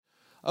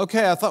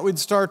Okay, I thought we'd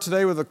start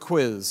today with a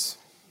quiz.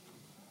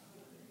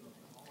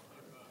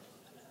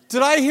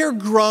 Did I hear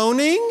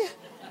groaning?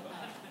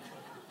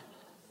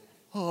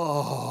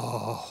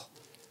 Oh.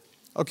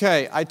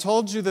 Okay, I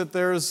told you that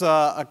there's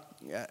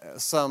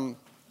some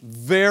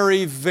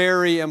very,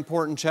 very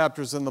important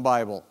chapters in the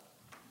Bible.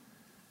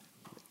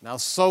 Now,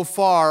 so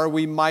far,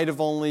 we might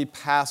have only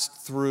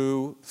passed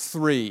through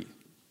 3.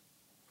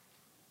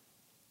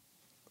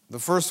 The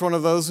first one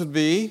of those would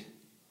be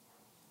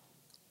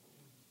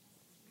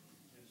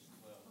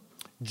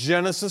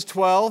Genesis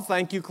 12.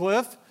 Thank you,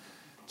 Cliff.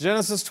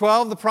 Genesis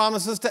 12, the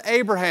promises to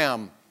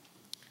Abraham,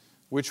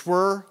 which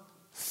were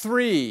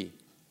 3.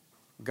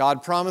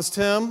 God promised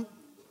him.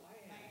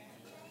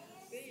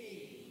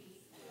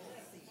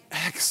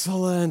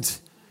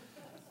 Excellent.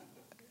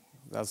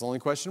 That's only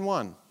question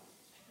 1.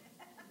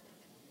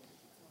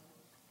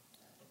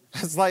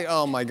 It's like,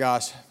 oh my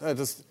gosh,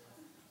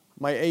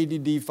 my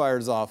ADD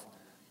fires off.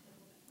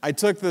 I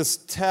took this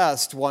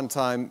test one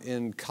time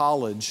in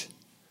college,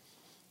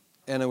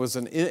 and it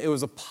wasn't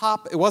a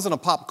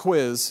pop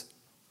quiz,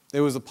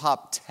 it was a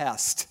pop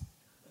test.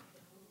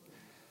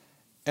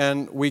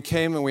 And we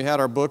came and we had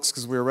our books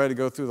because we were ready to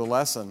go through the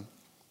lesson.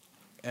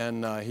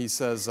 And he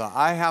says,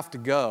 I have to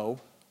go,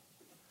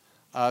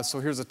 so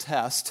here's a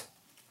test.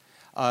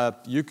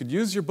 You could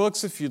use your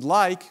books if you'd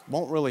like,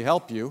 won't really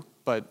help you,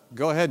 but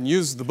go ahead and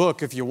use the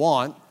book if you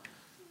want.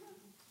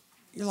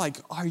 You're like,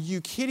 are you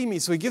kidding me?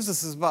 So he gives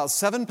us this about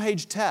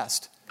 7-page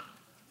test.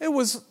 It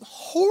was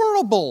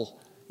horrible.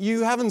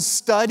 You haven't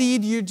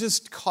studied, you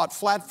just caught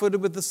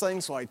flat-footed with this thing,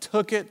 so I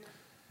took it.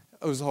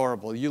 It was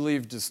horrible. You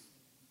leave just,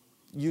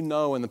 in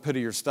the pit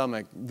of your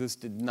stomach, this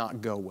did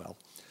not go well.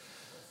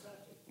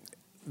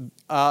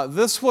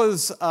 This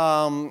was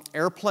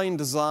Airplane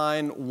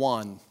Design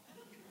 1.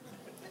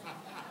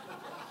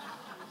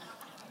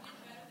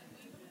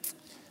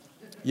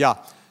 Yeah.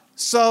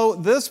 So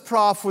this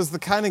prof was the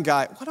kind of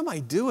guy, what am I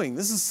doing?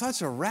 This is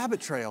such a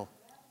rabbit trail.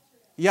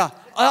 Yeah,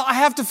 I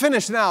have to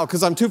finish now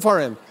because I'm too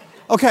far in.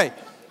 Okay,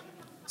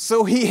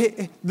 so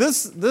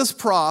this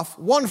prof,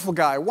 wonderful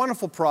guy,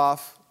 wonderful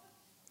prof.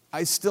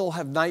 I still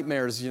have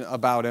nightmares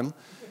about him.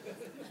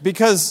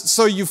 Because,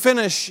 so you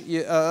finish,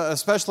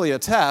 especially a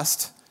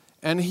test,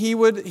 and he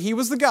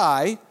was the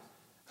guy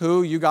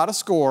who you got a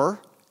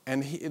score,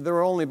 and there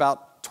were only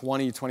about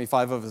 20,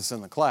 25 of us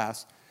in the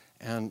class.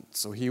 And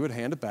so he would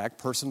hand it back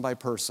person by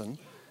person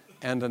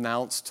and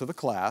announce to the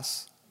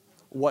class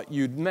what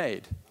you'd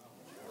made.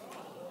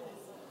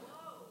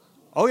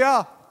 Oh,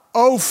 yeah.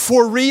 Oh,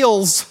 for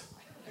reals.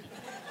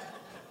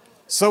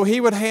 So he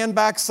would hand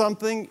back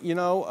something,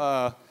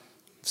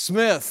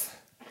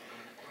 Smith,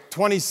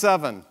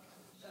 27.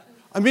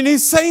 I mean,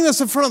 he's saying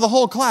this in front of the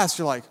whole class.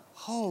 You're like,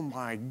 oh,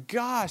 my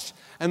gosh.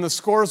 And the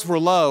scores were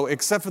low,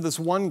 except for this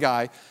one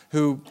guy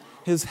who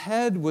his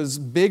head was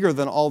bigger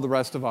than all the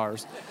rest of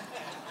ours.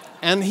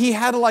 And he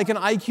had like an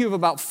IQ of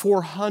about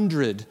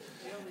 400.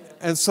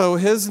 And so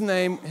his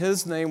name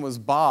was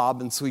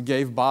Bob, and so he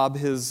gave Bob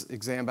his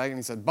exam bag, and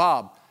he said,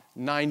 Bob,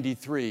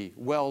 93,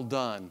 well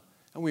done.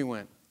 And we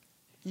went,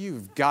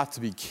 you've got to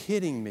be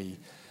kidding me.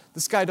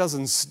 This guy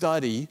doesn't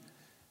study.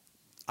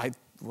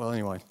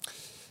 Anyway,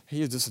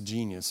 he is just a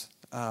genius.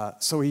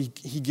 So he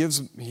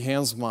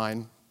hands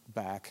mine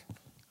back.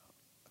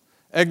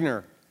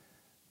 Egner,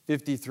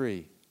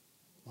 53.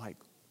 Like,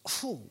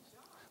 oh.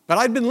 But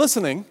I'd been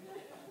listening.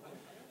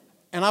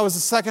 And I was the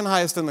second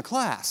highest in the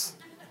class.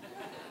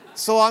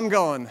 So I'm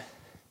going,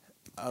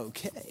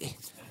 okay.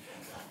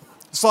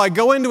 So I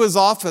go into his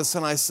office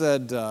and I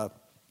said,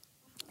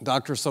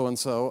 Dr.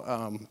 So-and-so,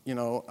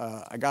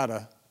 I got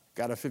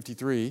a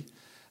 53.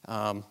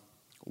 Want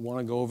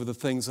to go over the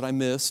things that I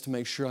missed to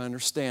make sure I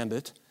understand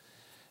it.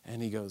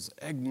 And he goes,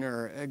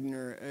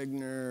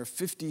 Egner,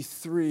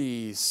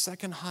 53,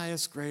 second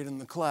highest grade in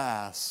the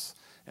class.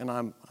 And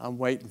I'm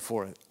waiting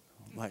for it.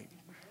 I'm like,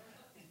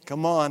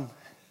 come on.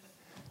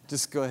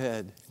 Just go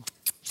ahead.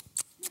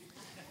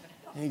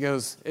 And he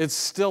goes, it's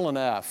still an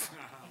F.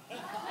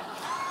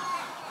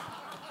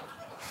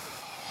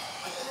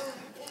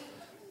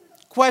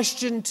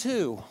 Question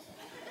 2.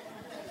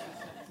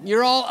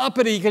 You're all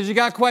uppity because you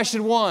got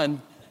question 1.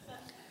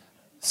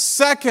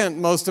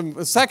 Second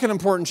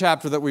important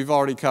chapter that we've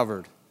already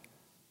covered.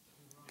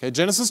 Okay,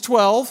 Genesis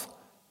 12.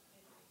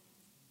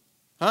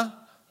 Huh?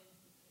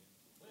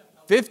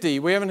 50.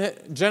 We haven't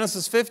hit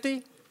Genesis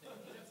 50?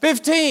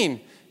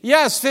 15.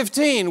 Yes,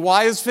 15.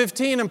 Why is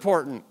 15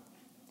 important?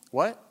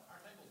 What?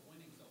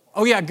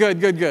 Oh, yeah,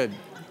 good.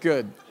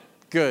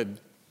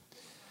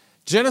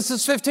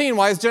 Genesis 15.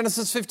 Why is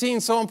Genesis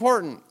 15 so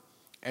important?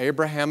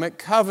 Abrahamic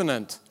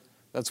covenant.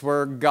 That's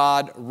where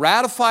God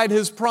ratified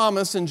his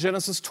promise in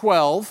Genesis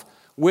 12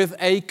 with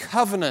a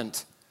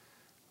covenant.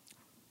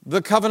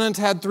 The covenant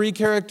had 3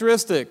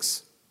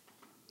 characteristics.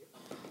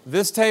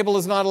 This table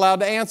is not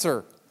allowed to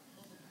answer.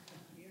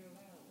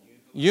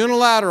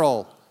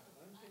 Unilateral.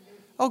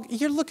 Oh,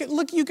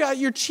 look, you got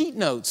your cheat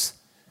notes.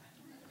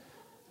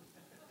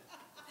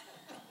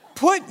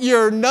 Put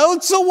your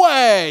notes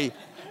away.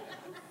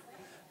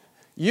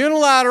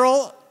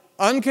 Unilateral,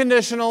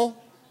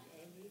 unconditional,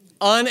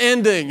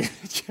 unending.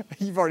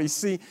 You've already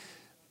seen.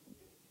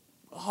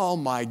 Oh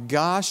my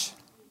gosh.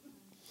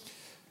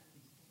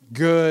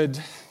 Good.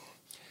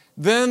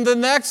 Then the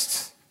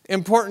next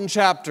important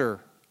chapter.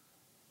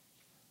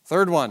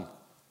 Third one.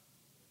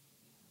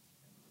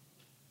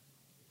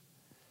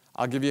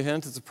 I'll give you a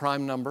hint. It's a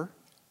prime number.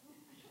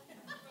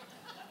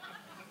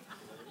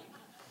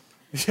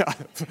 Yeah.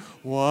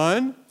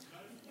 1,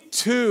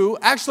 2.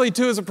 Actually,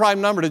 2 is a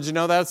prime number. Did you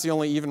know that? It's the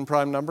only even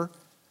prime number?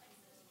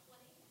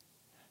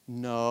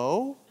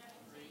 No.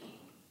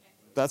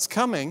 That's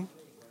coming.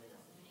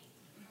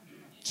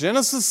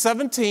 Genesis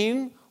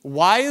 17.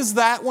 Why is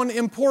that one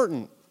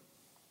important?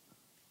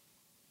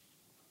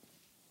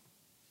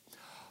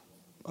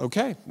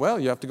 Okay, well,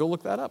 you have to go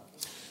look that up.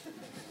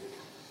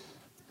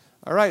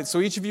 All right, so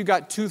each of you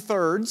got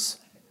 2/3.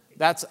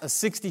 That's a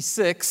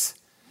 66.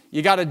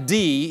 You got a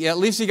D. At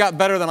least you got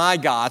better than I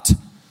got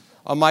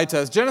on my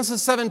test.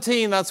 Genesis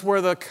 17, that's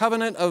where the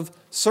covenant of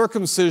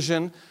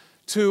circumcision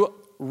to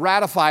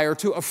ratify or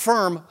to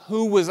affirm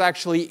who was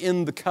actually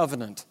in the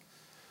covenant.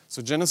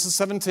 So Genesis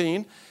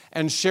 17.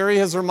 And Sherry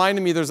has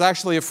reminded me there's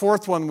actually a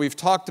fourth one we've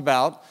talked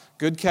about.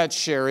 Good catch,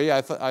 Sherry.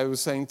 I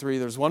was saying 3.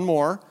 There's one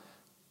more.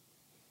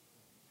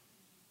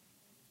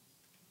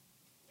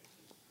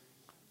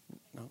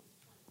 No.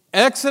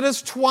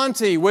 Exodus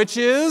 20, which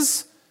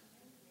is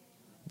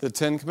the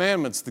 10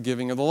 Commandments, the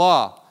giving of the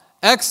law.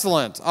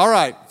 Excellent. All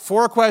right,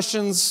 4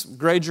 questions.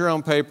 Grade your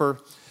own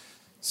paper.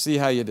 See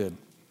how you did.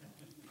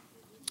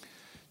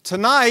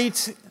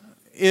 Tonight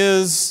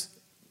is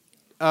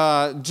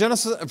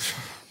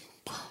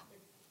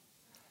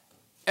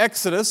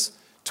Exodus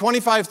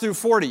 25 through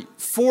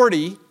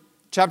 40.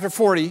 Chapter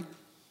 40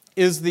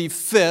 is the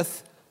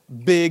 5th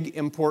big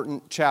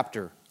important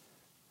chapter.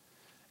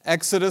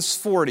 Exodus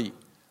 40.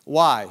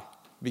 Why?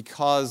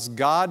 Because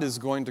God is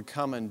going to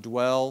come and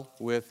dwell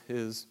with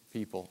His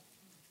people.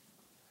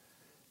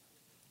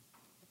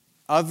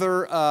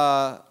 Other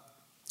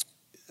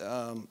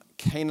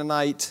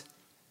Canaanite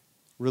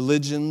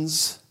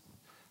religions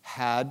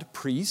had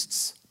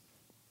priests.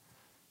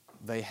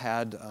 They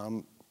had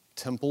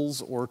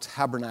temples or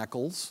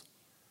tabernacles.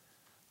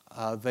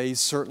 They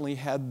certainly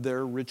had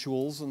their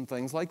rituals and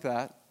things like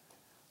that,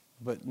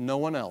 but no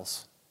one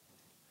else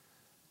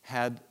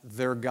had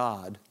their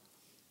God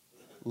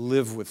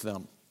live with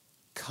them,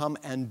 come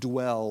and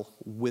dwell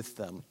with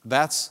them.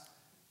 That's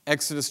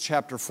Exodus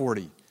chapter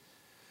 40.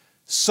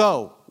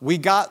 So, we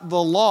got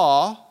the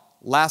law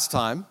last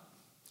time.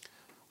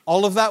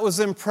 All of that was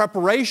in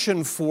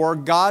preparation for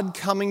God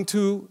coming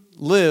to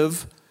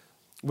live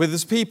with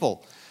His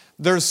people.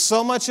 There's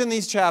so much in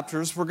these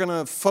chapters. We're going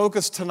to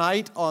focus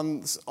tonight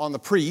on the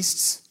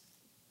priests,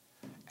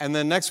 and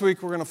then next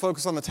week we're going to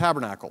focus on the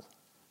tabernacle.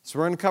 So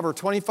we're going to cover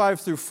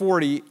 25 through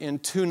 40 in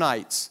 2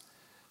 nights.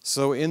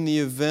 So in the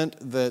event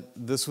that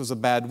this was a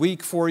bad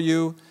week for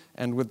you,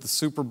 and with the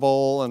Super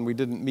Bowl, and we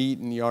didn't meet,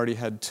 and you already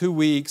had 2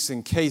 weeks,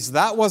 in case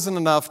that wasn't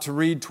enough to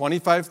read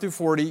 25 through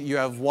 40, you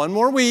have 1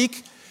 more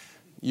week.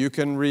 You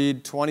can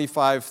read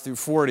 25 through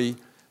 40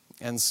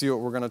 and see what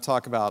we're going to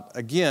talk about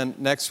again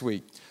next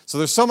week. So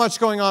there's so much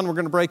going on, we're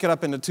going to break it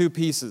up into 2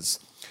 pieces.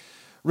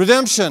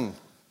 Redemption,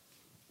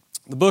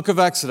 the book of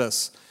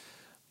Exodus.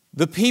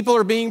 The people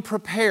are being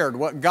prepared.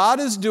 What God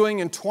is doing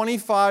in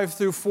 25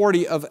 through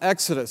 40 of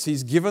Exodus,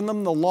 He's given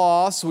them the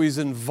law, so He's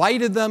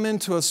invited them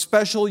into a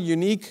special,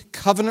 unique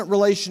covenant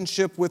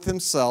relationship with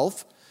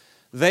Himself.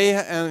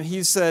 And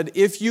He said,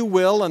 if you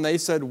will, and they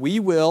said, we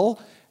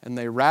will, and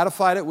they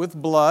ratified it with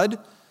blood.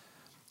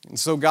 And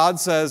so God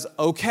says,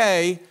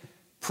 okay,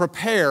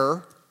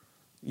 prepare.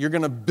 You're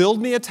going to build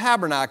me a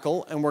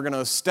tabernacle, and we're going to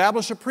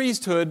establish a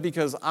priesthood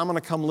because I'm going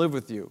to come live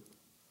with you,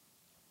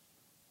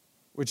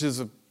 which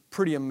is a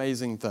pretty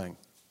amazing thing.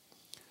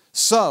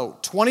 So,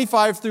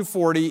 25 through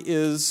 40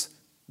 is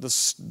the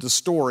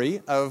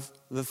story of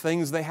the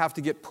things they have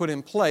to get put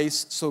in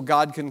place so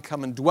God can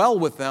come and dwell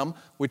with them,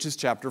 which is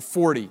chapter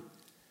 40.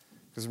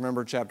 Because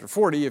remember, chapter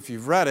 40, if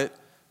you've read it,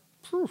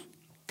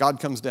 God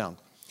comes down.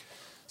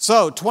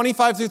 So,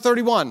 25 through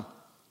 31,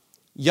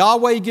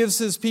 Yahweh gives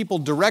His people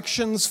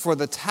directions for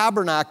the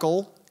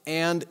tabernacle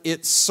and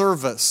its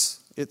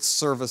service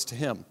to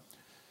Him.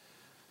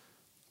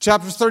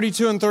 Chapters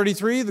 32 and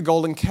 33, the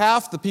golden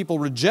calf, the people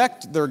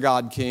reject their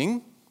God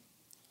king.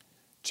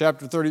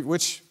 Chapter 30,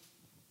 which,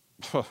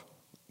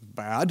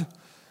 bad.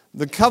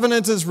 The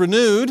covenant is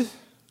renewed,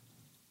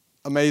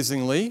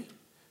 amazingly.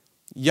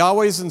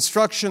 Yahweh's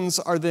instructions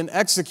are then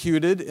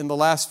executed in the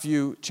last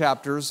few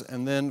chapters,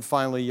 and then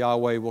finally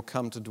Yahweh will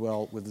come to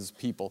dwell with His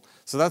people.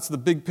 So that's the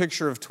big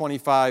picture of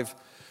 25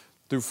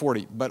 through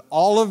 40. But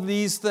all of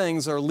these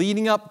things are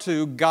leading up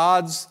to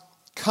God's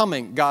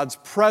coming, God's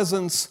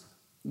presence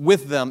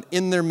with them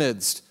in their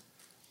midst.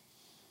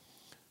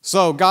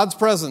 So, God's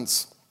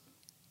presence.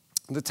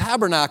 The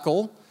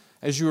tabernacle,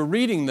 as you were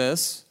reading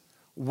this,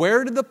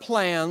 where did the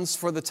plans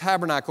for the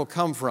tabernacle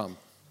come from?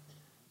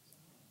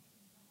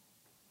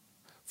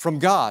 From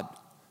God.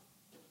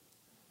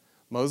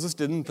 Moses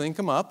didn't think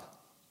them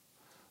up.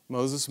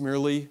 Moses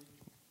merely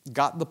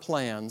got the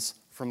plans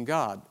from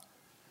God.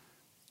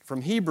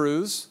 From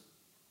Hebrews,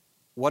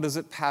 What is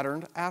it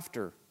patterned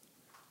after?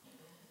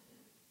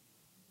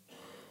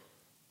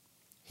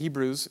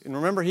 Hebrews, and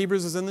remember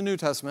Hebrews is in the New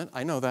Testament.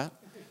 I know that.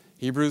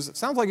 Hebrews, it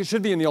sounds like it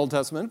should be in the Old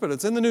Testament, but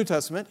it's in the New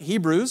Testament.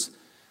 Hebrews,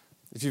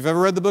 if you've ever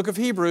read the book of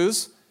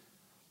Hebrews,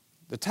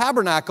 the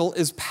tabernacle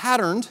is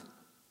patterned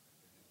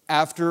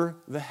after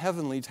the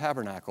heavenly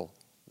tabernacle.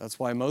 That's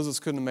why Moses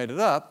couldn't have made it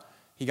up.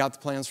 He got the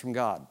plans from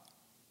God.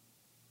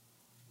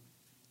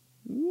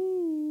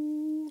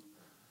 Ooh.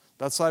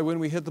 That's why when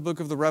we hit the book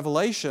of the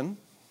Revelation,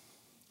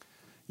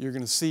 you're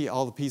going to see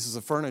all the pieces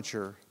of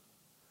furniture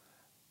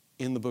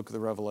in the book of the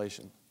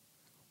Revelation.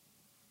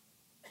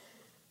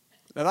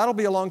 Now, that'll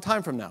be a long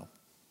time from now,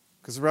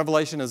 because the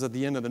Revelation is at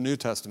the end of the New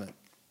Testament.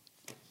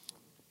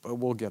 But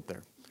we'll get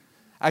there.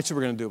 Actually,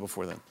 we're going to do it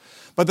before then.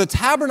 But the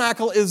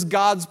tabernacle is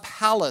God's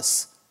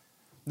palace.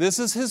 This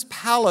is His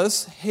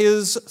palace.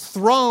 His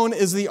throne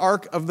is the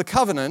Ark of the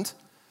Covenant.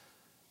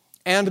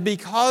 And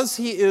because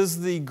He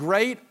is the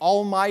great,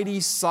 almighty,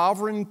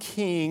 sovereign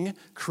King,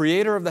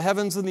 creator of the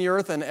heavens and the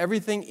earth and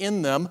everything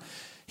in them,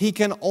 He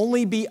can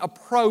only be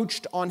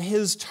approached on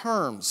His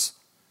terms.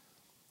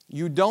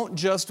 You don't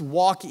just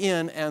walk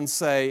in and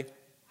say,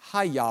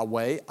 "Hi,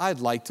 Yahweh, I'd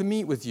like to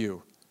meet with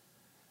you."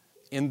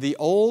 In the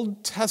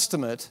Old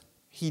Testament,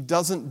 He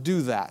doesn't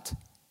do that.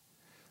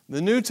 The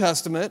New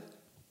Testament,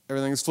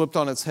 everything is flipped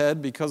on its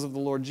head because of the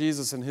Lord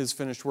Jesus and His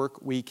finished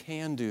work. We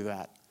can do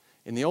that.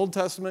 In the Old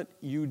Testament,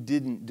 you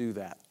didn't do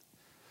that.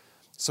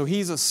 So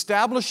He's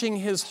establishing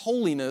His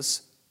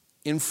holiness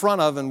in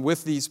front of and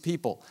with these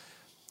people.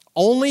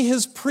 Only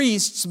His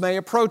priests may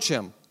approach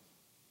Him.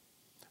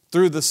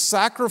 Through the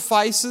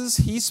sacrifices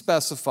He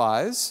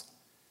specifies,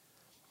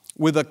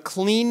 with a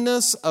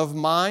cleanness of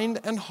mind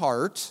and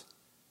heart,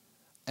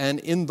 and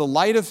in the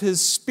light of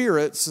His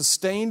Spirit,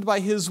 sustained by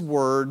His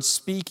Word,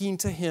 speaking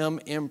to Him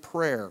in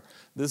prayer.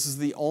 This is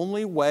the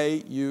only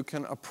way you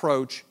can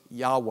approach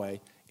Yahweh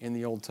in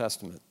the Old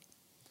Testament.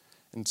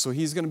 And so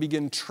He's going to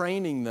begin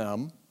training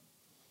them.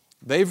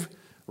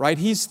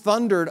 He's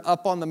thundered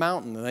up on the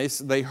mountain. And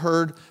they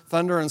heard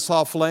thunder and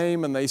saw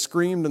flame, and they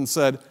screamed and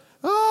said,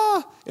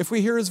 if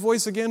we hear His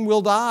voice again,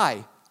 we'll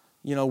die.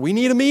 We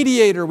need a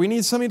mediator. We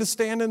need somebody to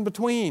stand in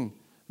between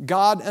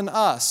God and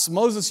us.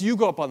 Moses, you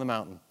go up on the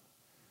mountain.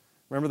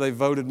 Remember they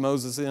voted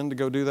Moses in to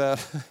go do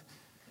that?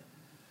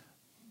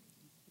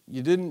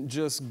 You didn't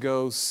just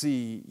go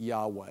see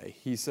Yahweh.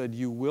 He said,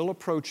 you will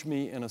approach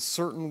me in a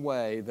certain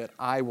way that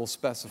I will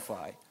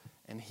specify.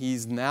 And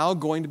He's now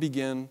going to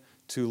begin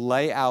to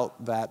lay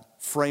out that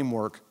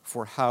framework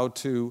for how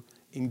to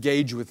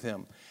engage with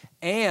Him.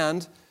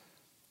 And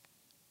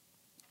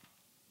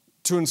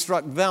to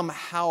instruct them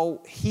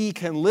how He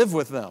can live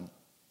with them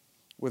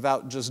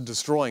without just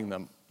destroying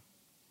them.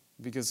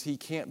 Because He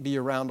can't be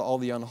around all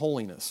the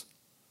unholiness.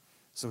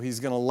 So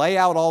He's going to lay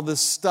out all this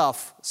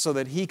stuff so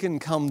that He can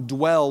come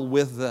dwell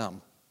with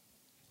them.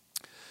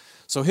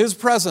 So His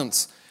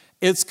presence,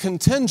 it's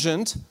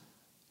contingent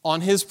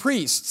on His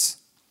priests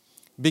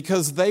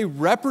because they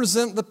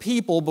represent the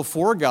people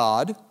before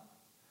God.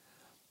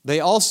 They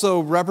also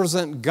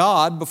represent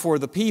God before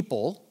the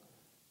people.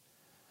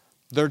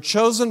 They're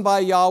chosen by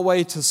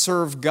Yahweh to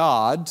serve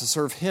God, to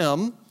serve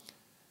Him,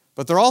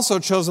 but they're also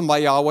chosen by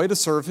Yahweh to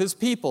serve His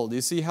people. Do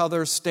you see how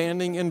they're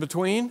standing in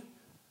between?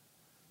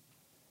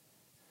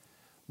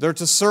 They're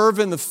to serve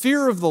in the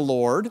fear of the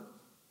Lord.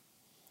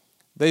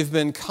 They've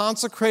been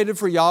consecrated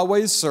for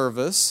Yahweh's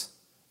service,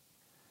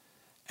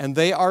 and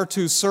they are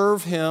to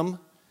serve Him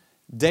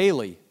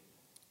daily.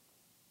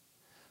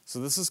 So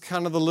this is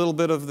kind of a little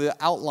bit of the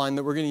outline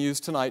that we're going to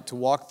use tonight to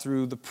walk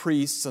through the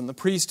priests and the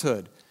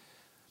priesthood.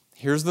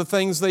 Here's the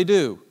things they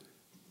do.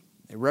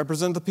 They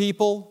represent the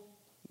people.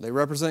 They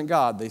represent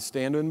God. They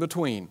stand in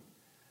between.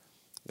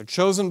 They're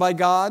chosen by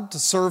God to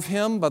serve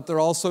Him, but they're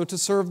also to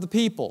serve the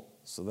people.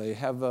 So they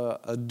have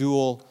a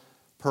dual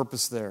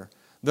purpose there.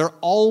 They're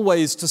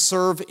always to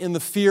serve in the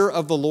fear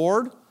of the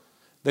Lord.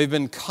 They've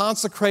been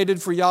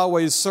consecrated for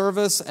Yahweh's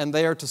service, and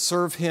they are to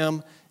serve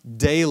Him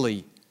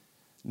daily.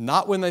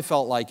 Not when they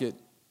felt like it,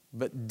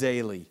 but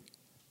daily.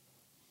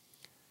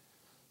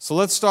 So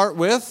let's start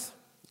with,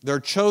 they're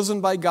chosen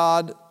by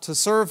God to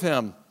serve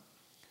Him.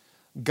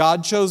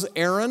 God chose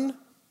Aaron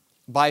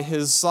by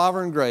His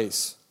sovereign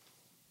grace.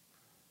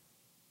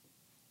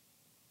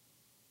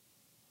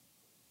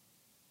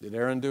 Did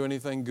Aaron do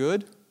anything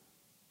good?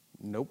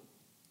 Nope.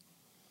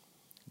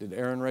 Did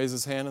Aaron raise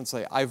his hand and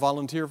say, I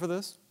volunteer for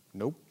this?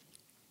 Nope.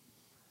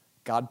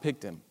 God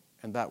picked him,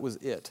 and that was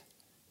it.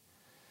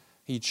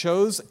 He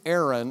chose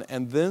Aaron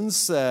and then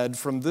said,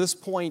 from this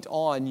point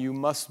on, you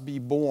must be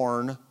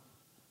born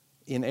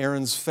in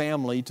Aaron's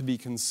family to be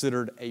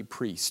considered a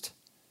priest.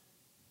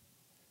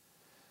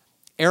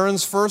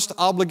 Aaron's first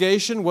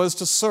obligation was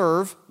to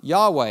serve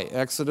Yahweh.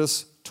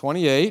 Exodus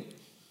 28.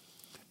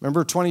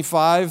 Remember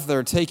 25,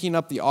 they're taking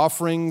up the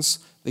offerings.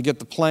 They get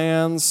the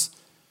plans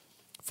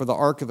for the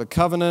Ark of the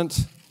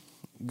Covenant.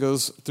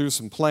 Goes through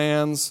some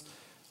plans.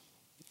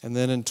 And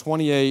then in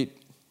 28,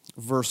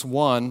 verse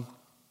 1,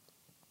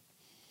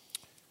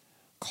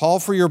 call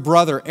for your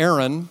brother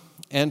Aaron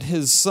and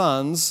his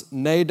sons,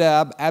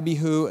 Nadab,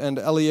 Abihu, and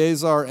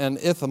Eleazar, and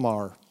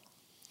Ithamar.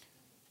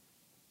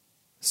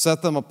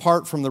 Set them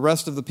apart from the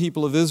rest of the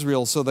people of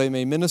Israel so they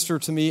may minister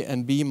to me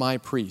and be my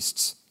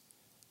priests.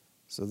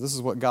 So this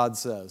is what God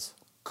says.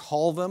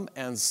 Call them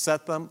and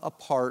set them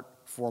apart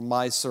for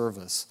my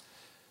service.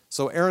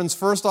 So Aaron's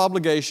first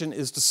obligation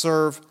is to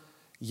serve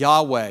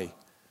Yahweh.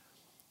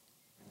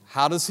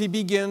 How does he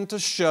begin to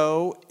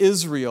show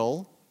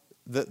Israel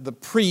that the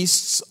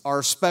priests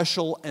are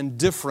special and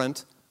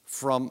different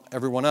from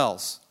everyone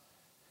else?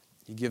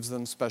 He gives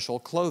them special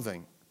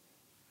clothing.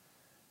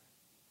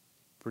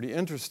 Pretty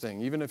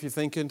interesting, even if you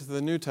think into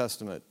the New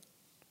Testament.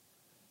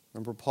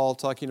 Remember Paul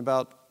talking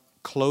about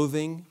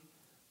clothing?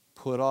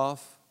 Put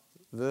off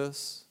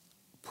this,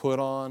 put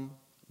on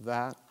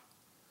that.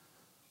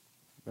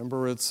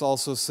 Remember, it's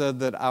also said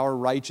that our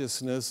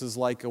righteousness is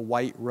like a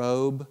white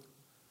robe.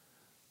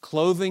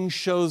 Clothing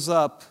shows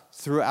up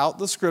throughout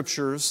the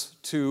Scriptures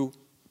to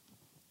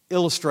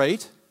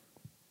illustrate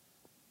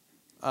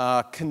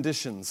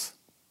conditions,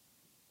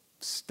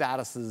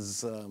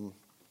 statuses,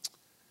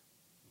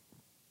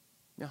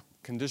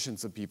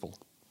 conditions of people.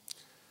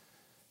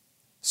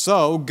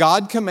 So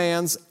God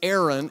commands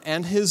Aaron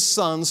and his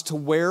sons to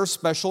wear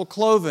special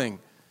clothing.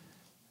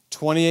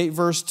 28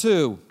 verse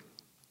 2.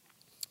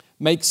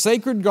 Make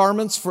sacred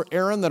garments for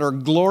Aaron that are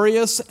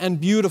glorious and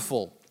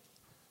beautiful.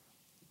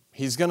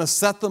 He's going to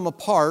set them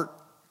apart.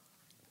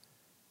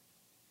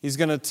 He's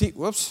going to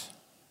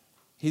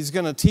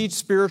teach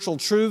spiritual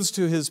truths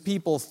to his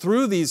people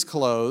through these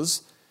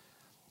clothes,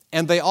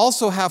 and they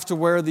also have to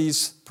wear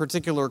these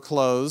particular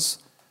clothes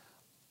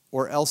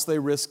or else they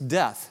risk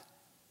death.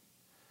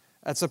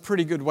 That's a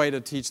pretty good way to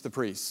teach the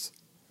priests.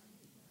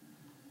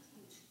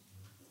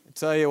 I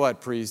tell you what,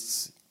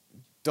 priests,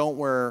 don't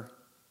wear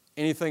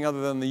anything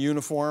other than the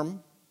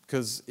uniform,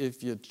 because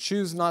if you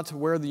choose not to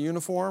wear the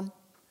uniform,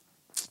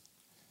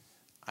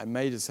 I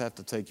may just have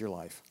to take your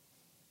life.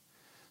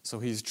 So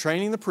he's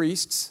training the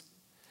priests.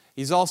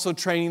 He's also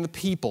training the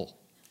people.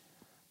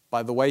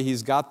 By the way,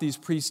 he's got these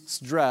priests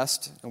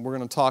dressed, and we're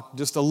going to talk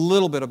just a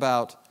little bit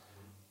about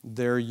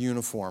their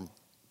uniform.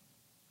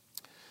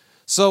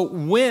 So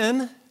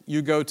when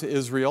you go to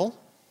Israel,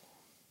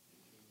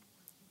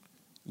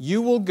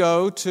 you will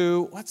go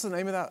to, what's the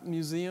name of that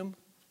museum?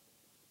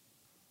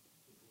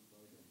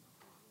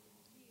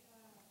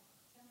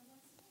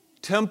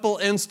 Temple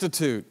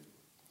Institute.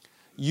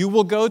 You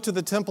will go to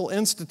the Temple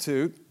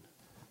Institute.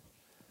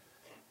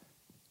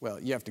 Well,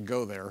 you have to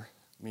go there.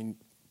 I mean,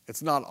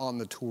 it's not on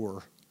the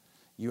tour.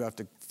 You have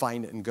to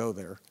find it and go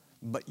there.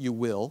 But you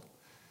will.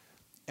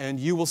 And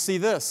you will see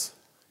this.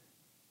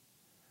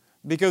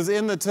 Because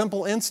in the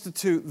Temple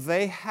Institute,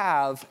 they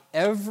have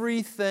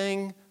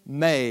everything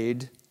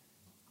made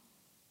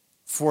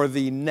for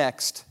the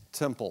next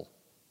temple.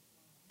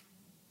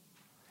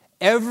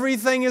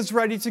 Everything is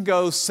ready to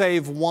go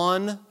save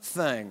one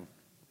thing.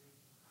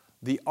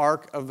 The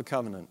Ark of the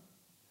Covenant.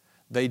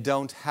 They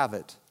don't have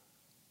it.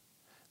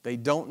 They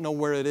don't know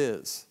where it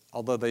is,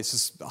 although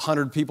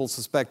 100 people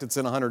suspect it's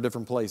in 100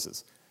 different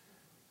places.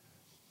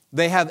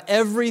 They have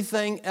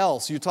everything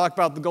else. You talk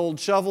about the gold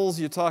shovels,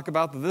 you talk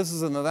about the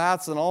thises and the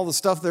that's and all the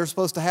stuff they're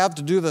supposed to have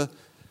to do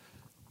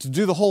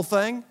the whole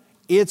thing.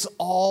 It's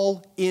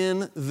all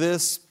in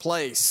this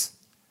place.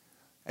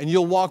 And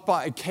you'll walk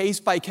by case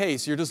by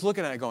case. You're just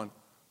looking at it going,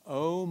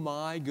 oh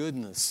my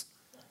goodness.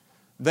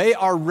 They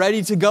are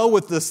ready to go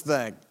with this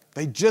thing.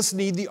 They just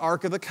need the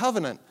Ark of the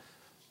Covenant.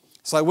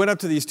 So I went up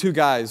to these two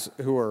guys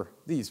who are,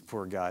 these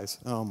poor guys,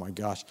 oh my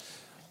gosh.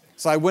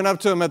 So I went up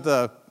to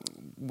them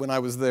when I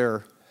was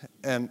there,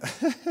 and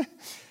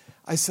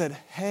I said,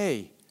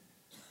 hey,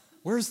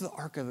 where's the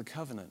Ark of the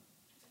Covenant?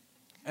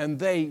 And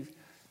they,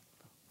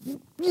 you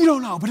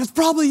don't know, but it's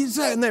probably,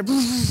 and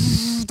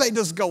they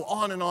just go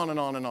on and on and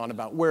on and on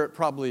about where it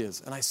probably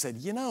is. And I said,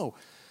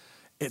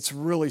 it's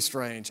really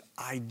strange.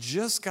 I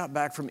just got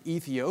back from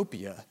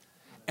Ethiopia,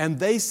 and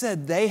they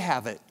said they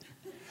have it.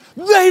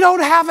 They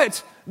don't have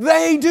it.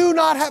 They do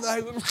not have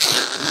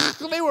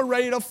it. They were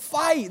ready to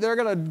fight. They're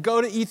going to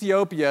go to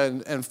Ethiopia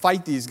and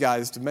fight these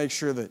guys to make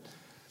sure that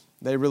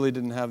they really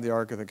didn't have the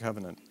Ark of the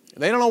Covenant.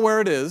 They don't know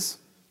where it is.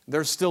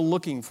 They're still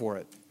looking for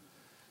it.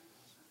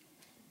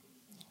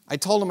 I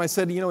told them, I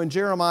said, in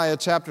Jeremiah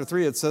chapter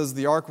 3, it says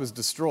the ark was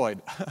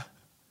destroyed.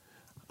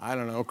 I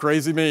don't know,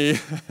 crazy me.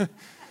 Have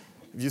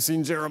you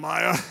seen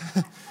Jeremiah?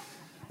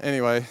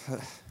 Anyway,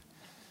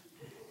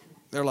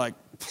 they're like,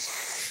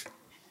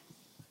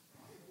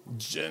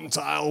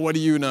 Gentile, what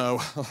do you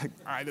know?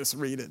 I just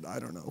read it. I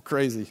don't know,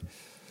 crazy.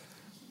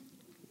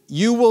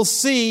 You will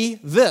see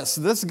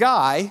this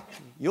guy.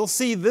 You'll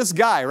see this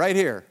guy right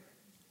here.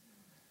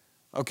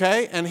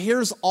 Okay? And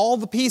here's all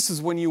the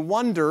pieces. When you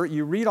wonder,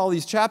 you read all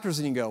these chapters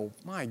and you go,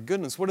 my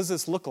goodness, what does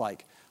this look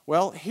like?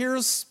 Well,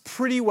 here's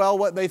pretty well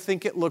what they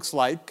think it looks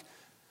like.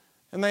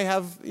 And they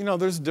have,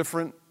 there's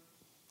different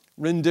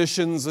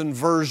renditions and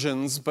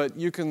versions, but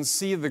you can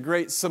see the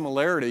great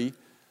similarity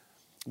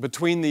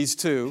between these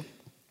two.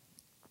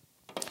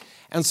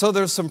 And so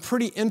there's some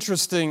pretty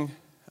interesting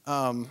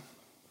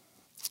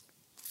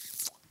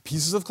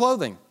pieces of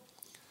clothing.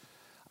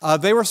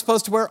 They were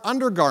supposed to wear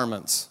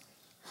undergarments.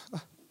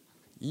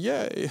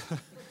 Yay.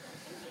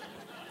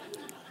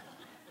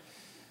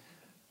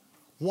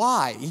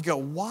 Why? You go,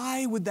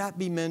 why would that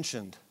be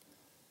mentioned?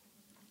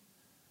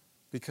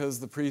 Because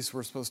the priests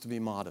were supposed to be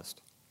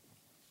modest.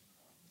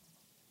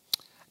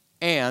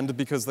 And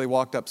because they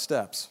walked up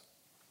steps.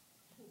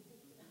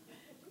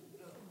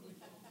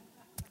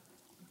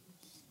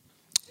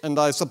 And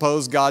I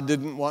suppose God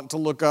didn't want to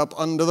look up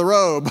under the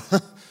robe.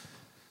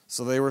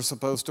 So they were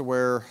supposed to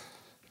wear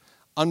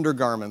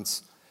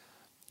undergarments.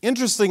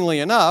 Interestingly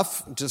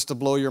enough, just to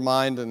blow your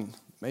mind and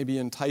maybe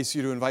entice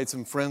you to invite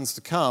some friends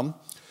to come,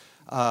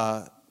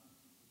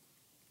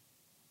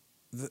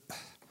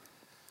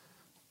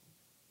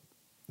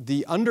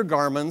 the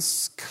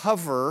undergarments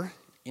cover,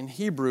 in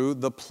Hebrew,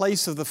 the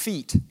place of the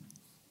feet.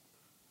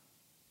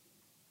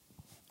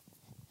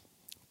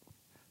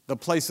 The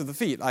place of the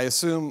feet. I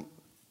assume,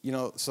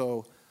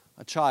 so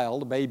a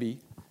child, a baby,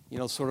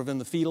 sort of in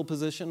the fetal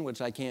position,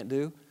 which I can't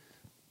do,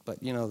 but,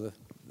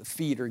 the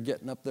feet are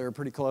getting up there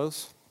pretty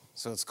close.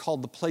 So it's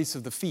called the place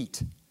of the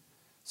feet.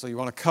 So you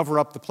want to cover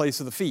up the place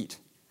of the feet.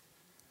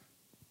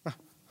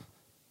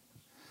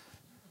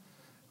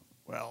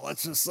 Well,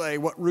 let's just say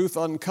what Ruth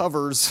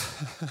uncovers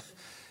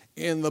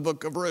in the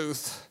book of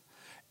Ruth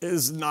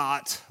is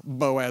not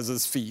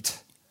Boaz's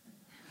feet.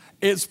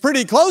 It's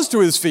pretty close to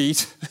his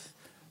feet,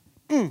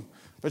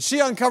 but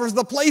she uncovers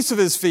the place of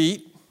his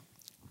feet.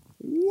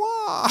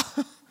 Wow.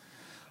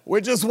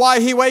 Which is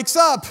why he wakes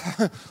up.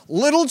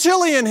 Little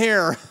chilly in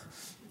here.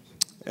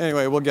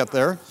 Anyway, we'll get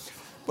there.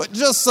 But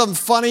just some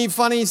funny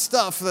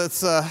stuff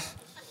that's,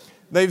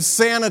 they've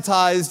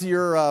sanitized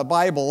your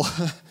Bible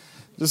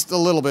just a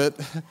little bit.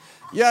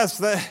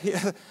 Yes,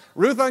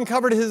 Ruth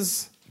uncovered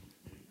his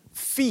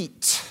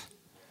feet.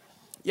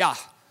 Yeah,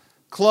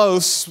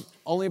 close,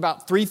 only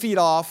about 3 feet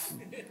off,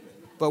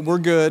 but we're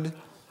good.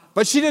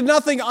 But she did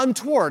nothing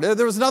untoward.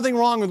 There was nothing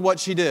wrong with what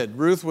she did.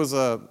 Ruth was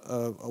a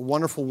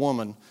wonderful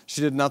woman.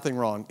 She did nothing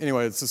wrong.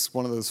 Anyway, it's just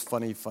one of those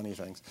funny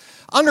things.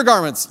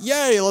 Undergarments,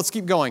 yay, let's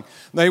keep going.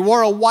 They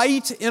wore a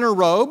white inner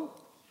robe,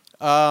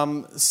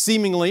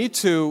 seemingly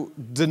to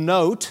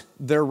denote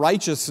their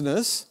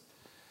righteousness.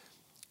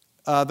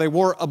 They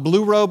wore a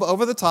blue robe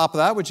over the top of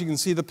that, which you can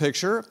see the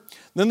picture.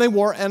 Then they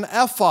wore an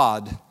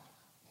ephod.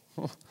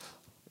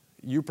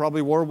 You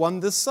probably wore one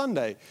this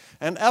Sunday.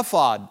 An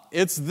ephod.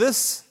 It's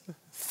this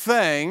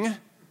thing,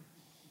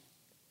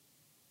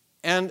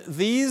 and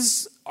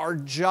these are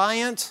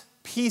giant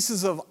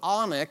pieces of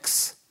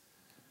onyx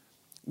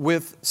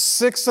with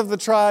 6 of the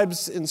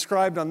tribes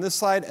inscribed on this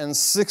side and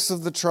 6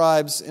 of the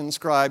tribes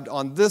inscribed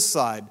on this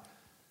side.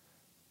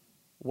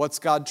 What's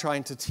God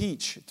trying to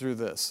teach through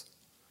this?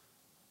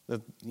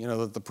 That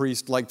the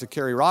priest liked to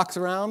carry rocks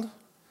around?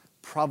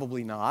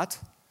 Probably not.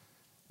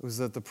 It was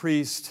that the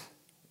priest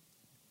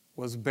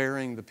was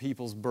bearing the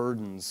people's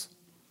burdens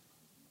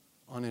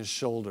on his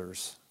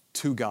shoulders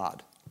to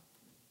God.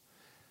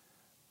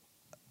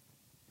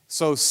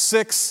 So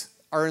 6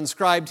 are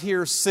inscribed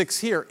here, 6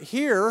 here.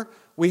 Here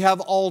we have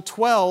all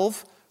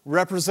 12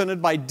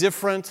 represented by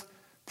different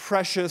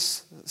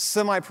precious,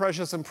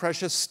 semi-precious, and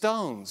precious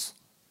stones.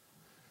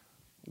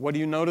 What do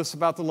you notice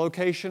about the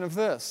location of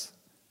this?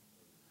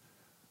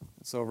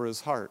 It's over his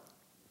heart.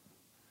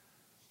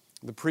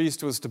 The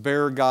priest was to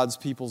bear God's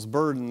people's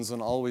burdens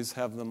and always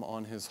have them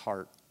on his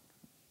heart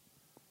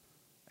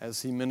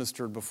as he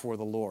ministered before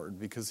the Lord,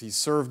 because he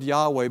served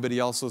Yahweh, but he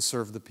also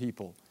served the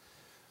people.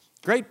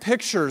 Great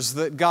pictures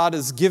that God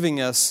is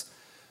giving us,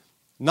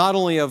 not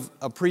only of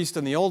a priest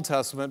in the Old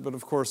Testament, but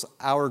of course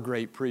our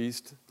great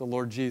priest, the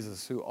Lord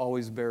Jesus, who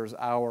always bears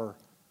our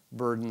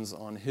burdens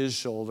on his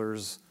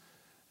shoulders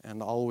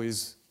and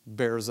always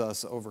bears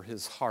us over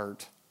his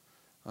heart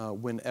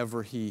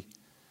whenever he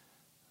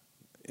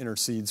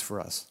intercedes for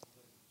us.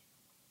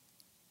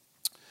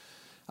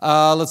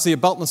 Let's see, a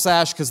belt and a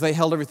sash because they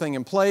held everything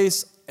in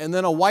place. And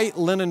then a white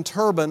linen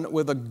turban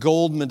with a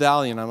gold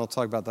medallion. And I'll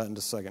talk about that in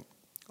just a second.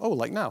 Oh,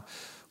 like now.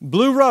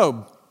 Blue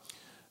robe.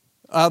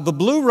 The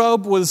blue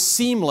robe was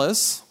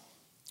seamless,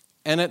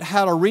 and it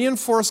had a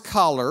reinforced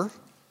collar,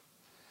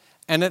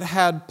 and it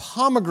had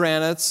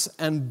pomegranates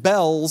and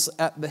bells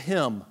at the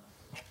hem.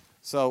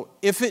 So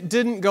if it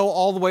didn't go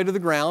all the way to the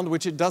ground,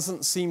 which it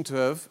doesn't seem to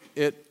have,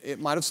 it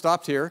might have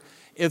stopped here.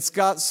 It's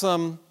got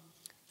some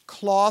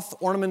cloth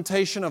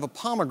ornamentation of a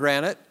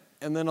pomegranate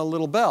and then a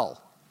little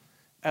bell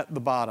at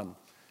the bottom.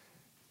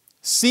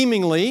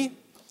 Seemingly,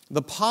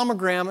 the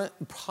pomegranate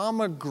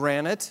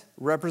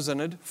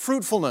represented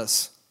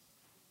fruitfulness.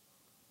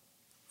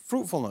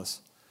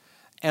 Fruitfulness.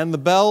 And the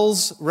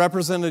bells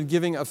represented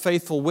giving a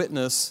faithful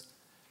witness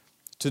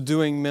to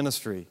doing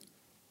ministry.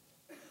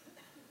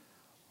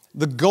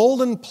 The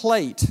golden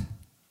plate,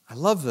 I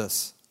love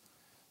this.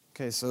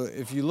 Okay, so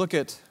if you look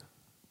at,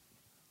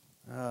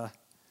 that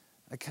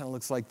kind of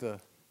looks like the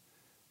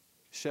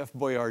Chef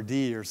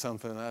Boyardee or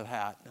something, that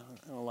hat.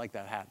 I don't like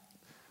that hat.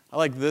 I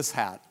like this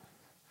hat.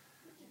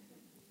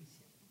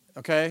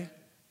 Okay?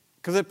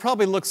 Because it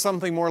probably looks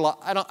something more like,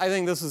 I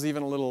think this is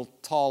even a little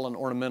tall and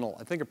ornamental.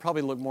 I think it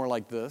probably looked more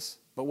like this,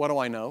 but what do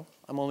I know?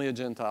 I'm only a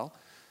Gentile.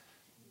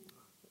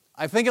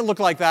 I think it looked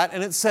like that,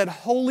 and it said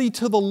Holy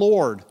to the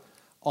Lord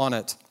on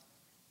it.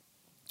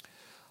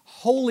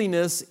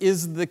 Holiness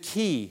is the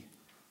key.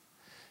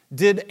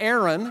 Did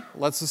Aaron,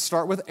 let's just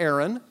start with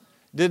Aaron,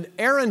 did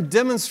Aaron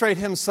demonstrate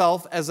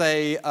himself as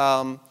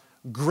a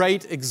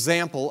great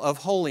example of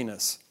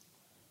holiness?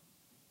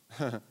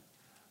 No.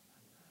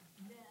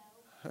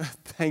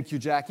 Thank you,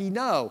 Jackie.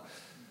 No.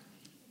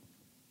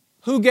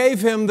 Who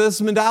gave him this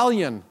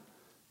medallion?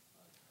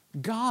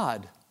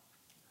 God.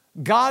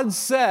 God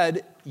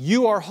said,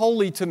 "You are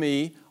holy to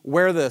me.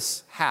 Wear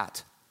this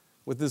hat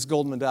with this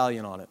gold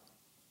medallion on it."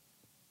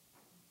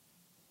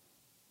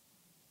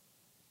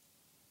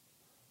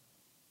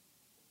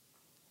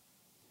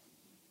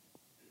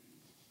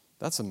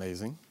 That's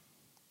amazing.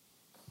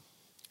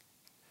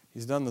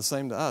 He's done the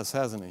same to us,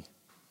 hasn't he?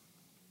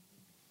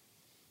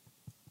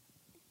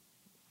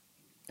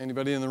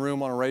 Anybody in the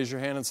room want to raise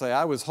your hand and say,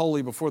 "I was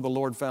holy before the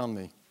Lord found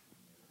me"?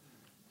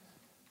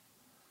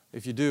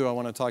 If you do, I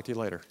want to talk to you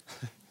later.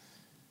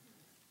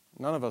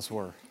 None of us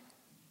were.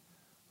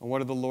 And what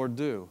did the Lord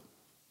do?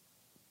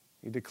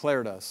 He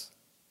declared us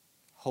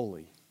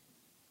holy.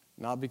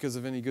 Not because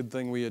of any good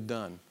thing we had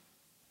done,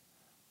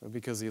 but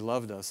because He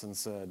loved us and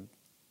said,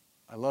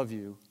 "I love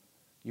you.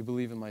 You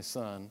believe in my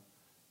Son.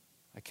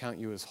 I count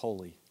you as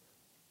holy.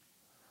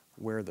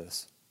 Wear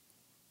this."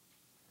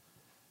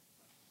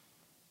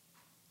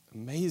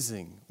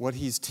 Amazing what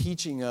He's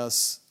teaching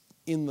us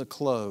in the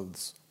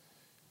clothes.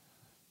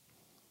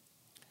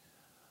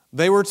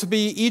 They were to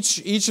be,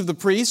 each of the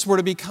priests were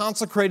to be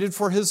consecrated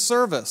for his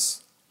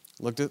service.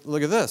 Look at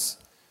this.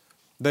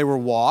 They were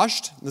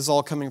washed. This is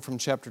all coming from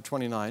chapter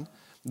 29.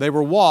 They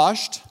were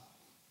washed.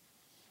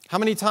 How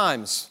many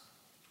times?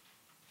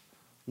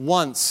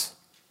 Once.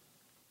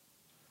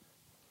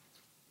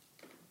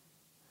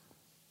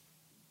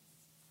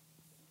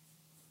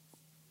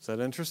 Is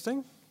that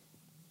interesting?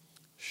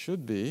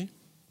 Should be.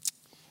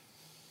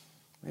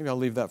 Maybe I'll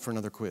leave that for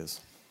another quiz.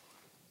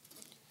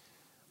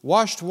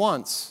 Washed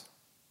once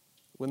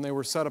when they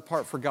were set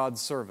apart for God's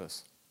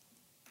service.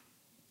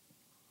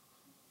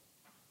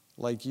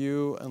 Like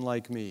you and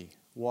like me.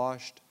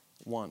 Washed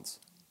once.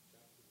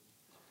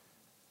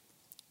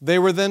 They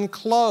were then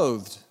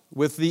clothed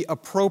with the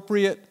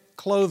appropriate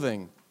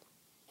clothing.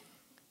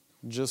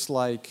 Just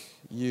like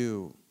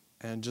you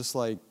and just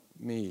like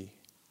me.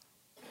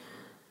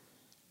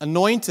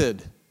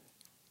 Anointed.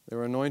 They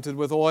were anointed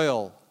with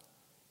oil,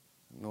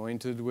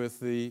 anointed with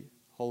the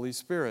Holy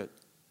Spirit,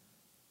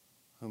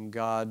 whom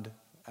God,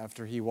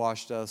 after He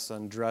washed us,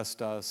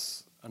 undressed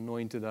us,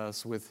 anointed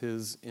us with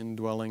His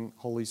indwelling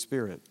Holy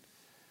Spirit.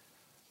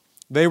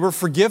 They were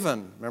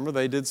forgiven. Remember,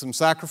 they did some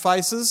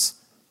sacrifices.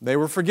 They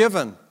were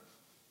forgiven.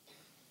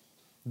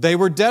 They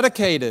were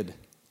dedicated.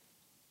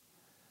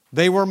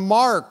 They were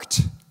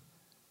marked.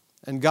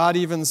 And God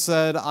even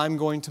said, "I'm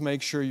going to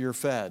make sure you're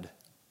fed."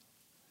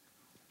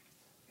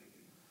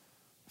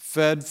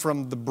 Fed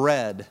from the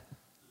bread,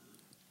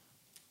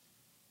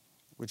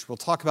 which we'll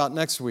talk about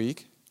next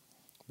week,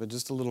 but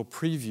just a little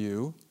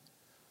preview.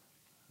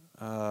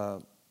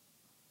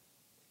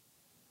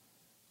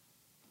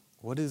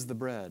 What is the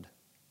bread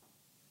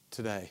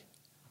today?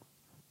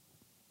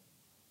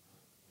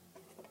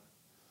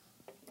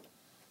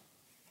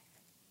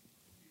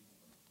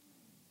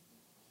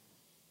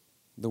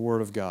 The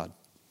Word of God.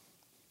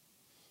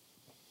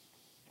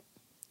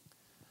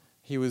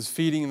 He was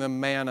feeding them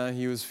manna.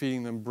 He was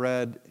feeding them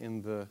bread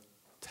in the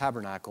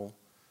tabernacle.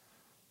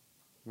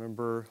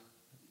 Remember,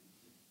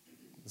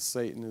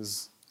 Satan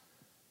is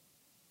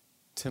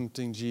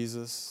tempting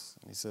Jesus.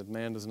 He said,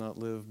 "Man does not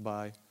live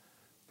by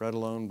bread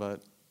alone,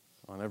 but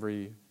on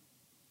every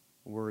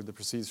word that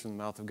proceeds from the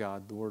mouth of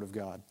God," the Word of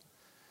God.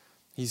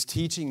 He's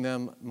teaching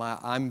them,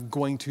 I'm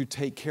going to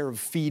take care of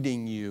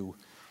feeding you,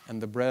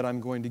 and the bread I'm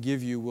going to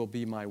give you will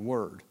be my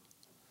word.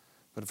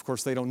 But of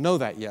course, they don't know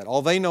that yet.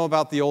 All they know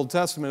about the Old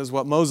Testament is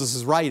what Moses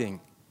is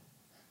writing.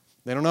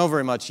 They don't know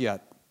very much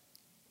yet.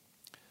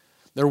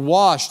 They're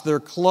washed, they're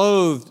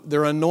clothed,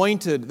 they're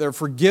anointed, they're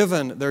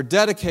forgiven, they're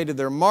dedicated,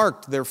 they're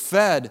marked, they're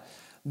fed.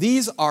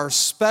 These are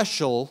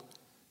special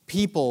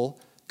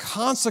people,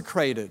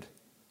 consecrated,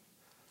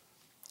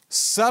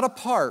 set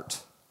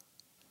apart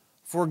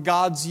for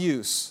God's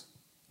use,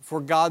 for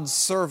God's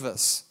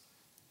service,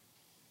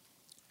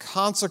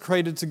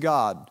 consecrated to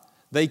God.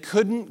 They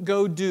couldn't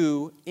go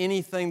do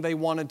anything they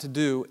wanted to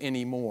do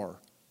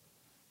anymore.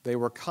 They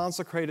were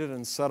consecrated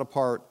and set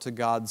apart to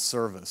God's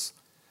service,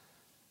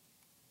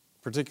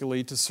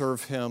 particularly to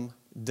serve Him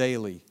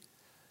daily.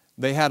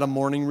 They had a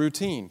morning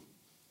routine.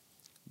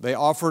 They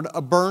offered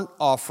a burnt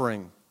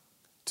offering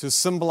to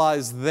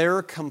symbolize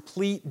their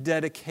complete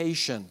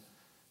dedication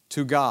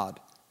to God.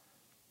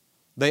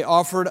 They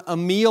offered a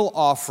meal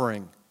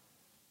offering,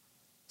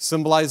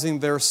 symbolizing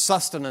their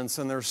sustenance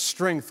and their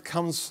strength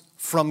comes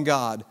from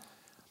God.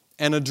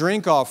 And a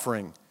drink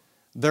offering,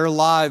 their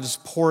lives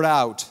poured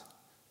out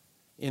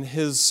in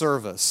His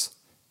service.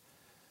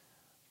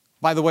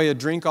 By the way, a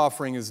drink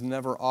offering is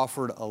never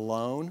offered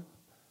alone.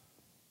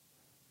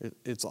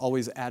 It's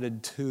always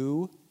added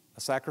to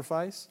a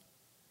sacrifice.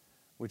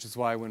 which is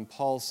why when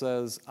Paul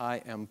says,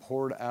 I am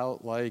poured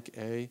out like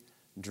a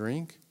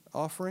drink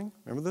offering,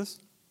 remember this?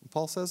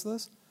 Paul says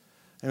this?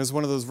 And it was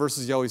one of those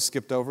verses you always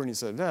skipped over and you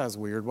said, that's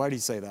weird. Why did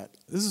he say that?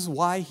 This is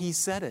why he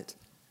said it.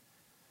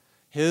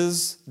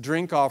 His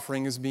drink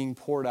offering is being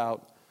poured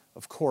out,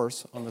 of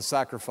course, on the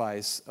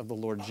sacrifice of the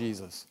Lord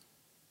Jesus.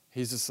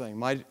 He's just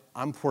saying,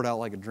 I'm poured out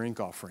like a drink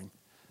offering.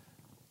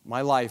 My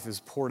life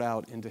is poured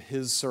out into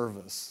his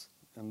service.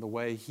 And the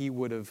way he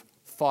would have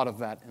thought of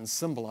that and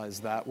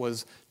symbolized that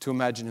was to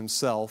imagine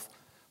himself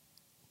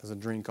as a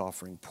drink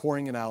offering,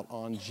 pouring it out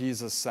on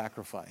Jesus'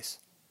 sacrifice.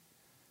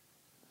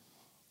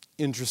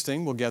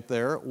 Interesting, we'll get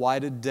there. Why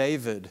did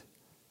David,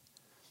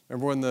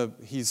 remember when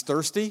he's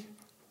thirsty?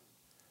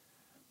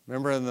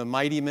 Remember the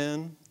mighty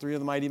men, 3 of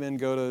the mighty men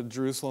go to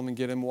Jerusalem and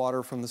get him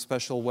water from the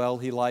special well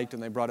he liked,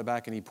 and they brought it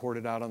back and he poured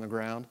it out on the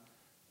ground.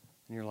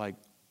 And you're like,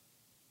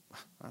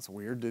 that's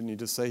weird. Didn't he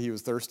just say he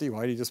was thirsty?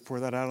 Why did he just pour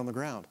that out on the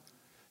ground?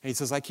 And he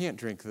says, I can't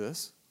drink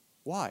this.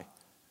 Why?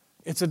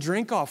 It's a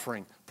drink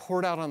offering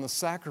poured out on the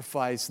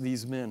sacrifice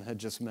these men had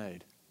just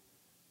made.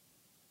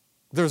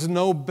 There's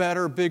no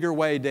better, bigger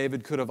way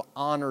David could have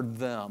honored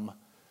them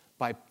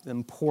by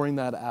them pouring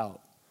that out.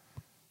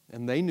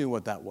 And they knew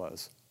what that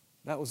was.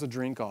 That was a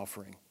drink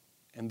offering.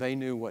 And they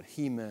knew what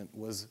he meant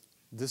was,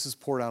 this is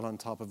poured out on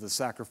top of the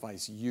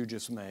sacrifice you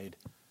just made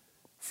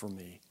for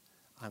me.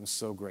 I'm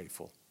so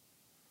grateful.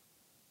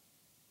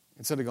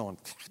 Instead of going,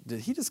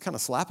 did he just kind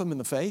of slap him in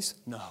the face?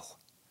 No.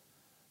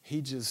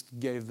 He just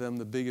gave them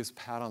the biggest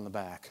pat on the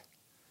back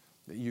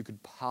that you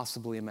could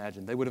possibly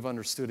imagine. They would have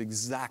understood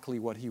exactly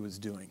what he was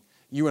doing.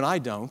 You and I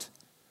don't,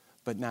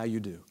 but now you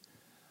do.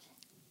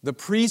 The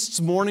priest's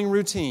morning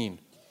routine,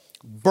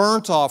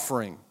 burnt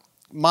offering,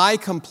 my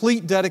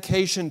complete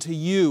dedication to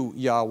you,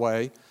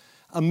 Yahweh,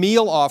 a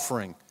meal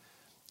offering.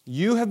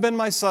 You have been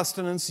my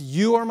sustenance.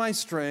 You are my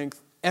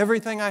strength.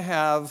 Everything I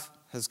have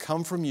has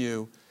come from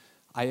you.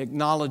 I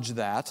acknowledge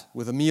that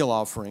with a meal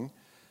offering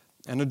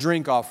and a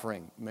drink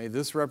offering. May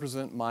this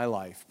represent my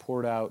life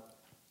poured out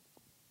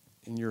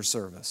in your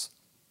service.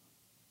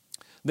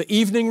 The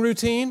evening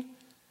routine,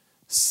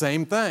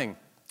 same thing,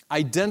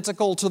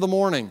 identical to the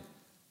morning.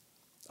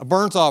 A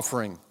burnt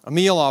offering, a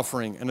meal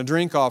offering, and a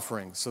drink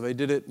offering. So they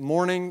did it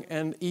morning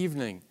and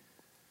evening.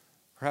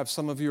 Perhaps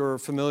some of you are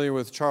familiar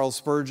with Charles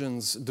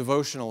Spurgeon's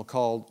devotional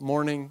called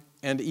Morning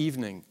and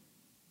Evening.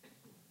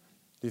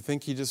 Do you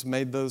think he just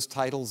made those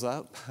titles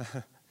up?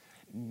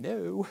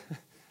 No.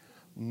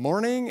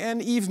 Morning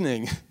and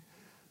evening.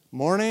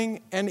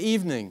 Morning and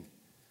evening.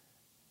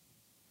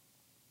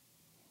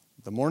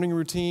 The morning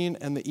routine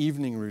and the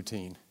evening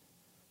routine.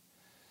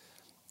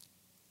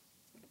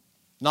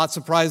 Not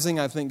surprising,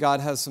 I think God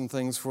has some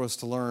things for us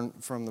to learn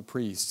from the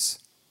priests.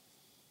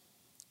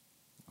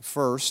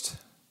 First,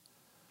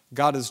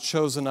 God has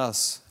chosen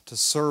us to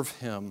serve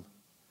Him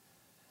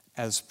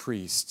as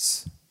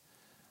priests.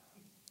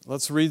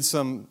 Let's read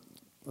some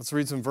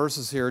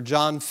verses here.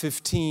 John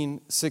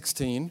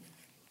 15:16.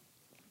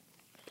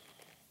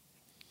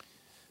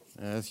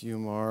 Matthew,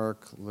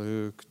 Mark,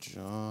 Luke,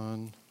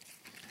 John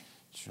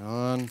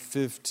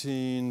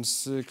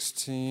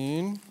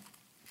 15:16.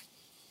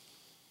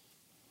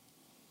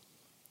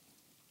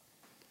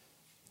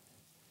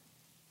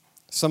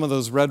 Some of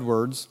those red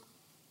words.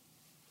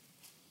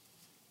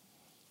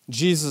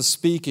 Jesus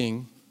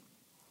speaking,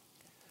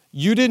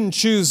 "You didn't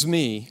choose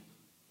me,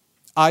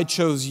 I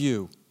chose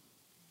you.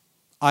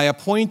 I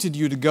appointed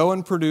you to go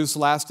and produce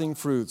lasting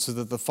fruit so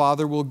that the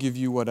Father will give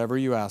you whatever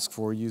you ask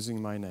for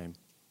using my name."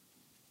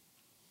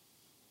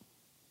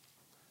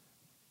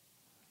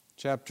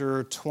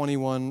 Chapter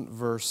 21,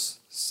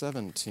 verse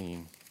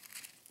 17.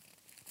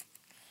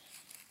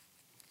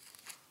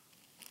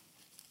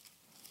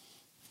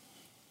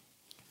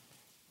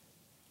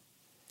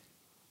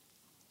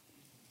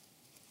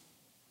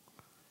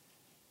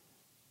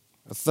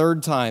 A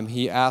third time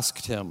he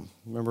asked him.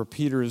 Remember,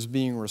 Peter is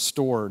being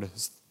restored.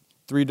 His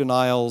 3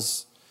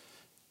 denials.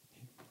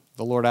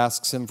 The Lord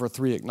asks him for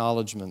 3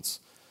 acknowledgments.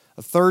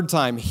 A third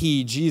time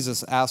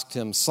Jesus, asked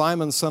him,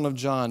 "Simon, son of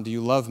John, do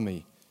you love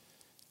me?"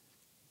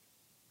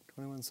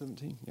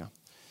 21:17, yeah.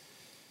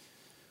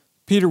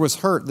 Peter was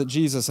hurt that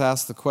Jesus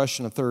asked the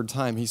question a third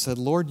time. He said,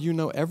 "Lord, you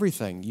know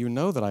everything. You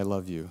know that I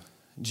love you."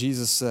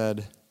 Jesus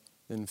said,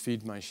 "Then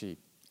feed my sheep."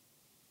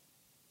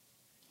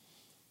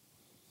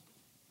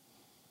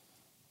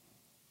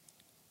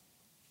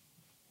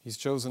 He's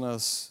chosen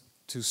us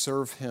to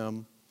serve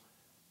Him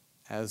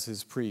as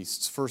His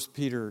priests. 1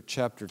 Peter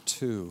chapter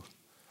 2.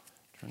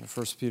 Turn to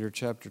 1 Peter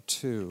chapter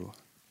 2.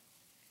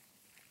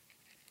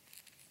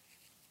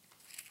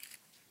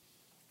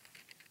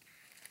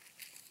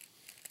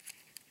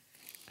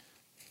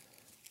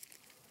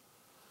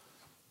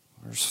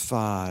 Verse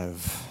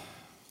 5.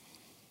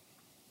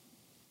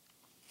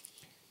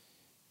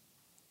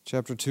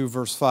 Chapter 2,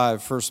 verse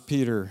 5, 1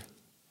 Peter.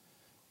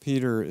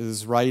 Peter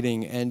is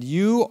writing, "And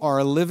you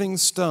are living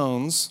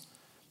stones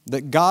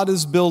that God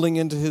is building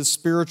into His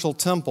spiritual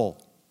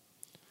temple.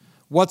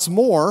 What's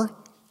more,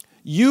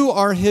 you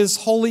are His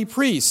holy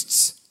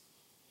priests.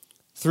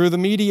 Through the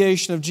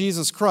mediation of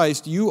Jesus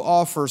Christ, you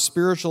offer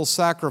spiritual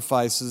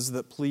sacrifices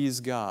that please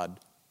God.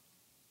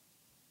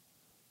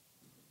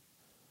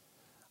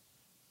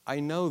 I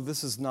know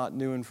this is not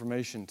new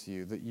information to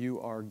you, that you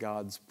are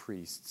God's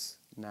priests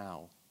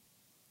now.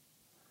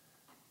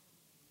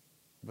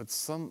 But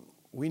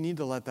we need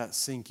to let that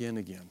sink in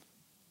again.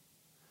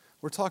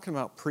 We're talking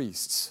about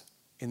priests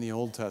in the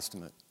Old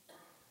Testament.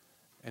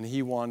 And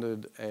he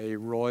wanted a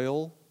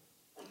royal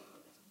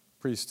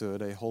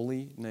priesthood, a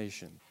holy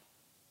nation.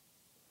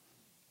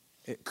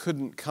 It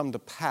couldn't come to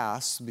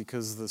pass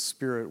because the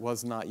Spirit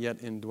was not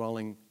yet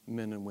indwelling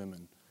men and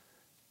women.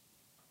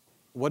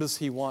 What does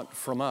he want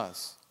from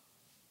us?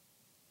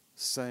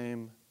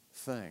 Same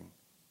thing.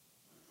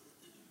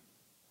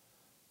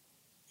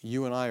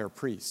 You and I are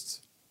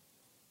priests.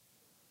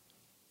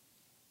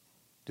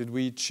 Did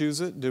we choose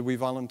it? Did we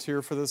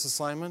volunteer for this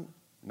assignment?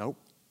 Nope.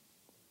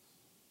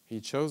 He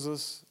chose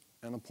us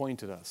and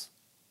appointed us.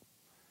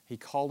 He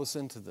called us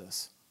into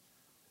this.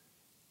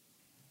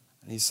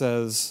 And he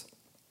says,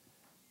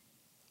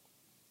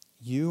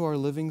 you are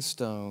living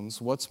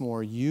stones. What's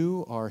more,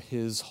 you are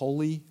his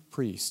holy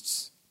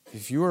priests.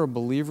 If you are a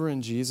believer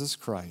in Jesus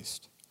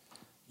Christ,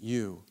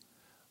 you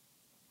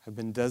have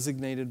been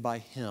designated by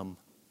him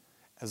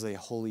as a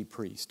holy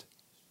priest.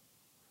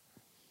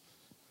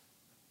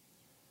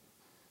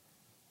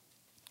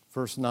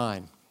 Verse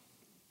 9.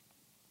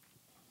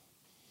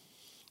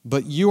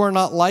 But you are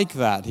not like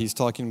that. He's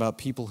talking about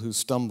people who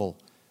stumble.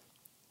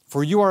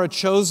 For you are a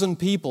chosen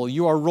people.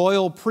 You are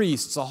royal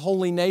priests, a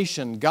holy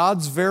nation,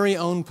 God's very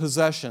own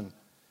possession.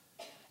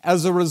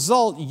 As a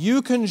result,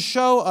 you can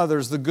show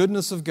others the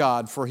goodness of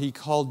God, for he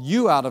called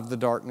you out of the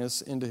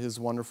darkness into his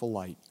wonderful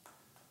light.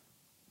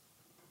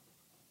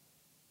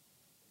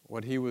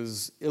 What he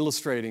was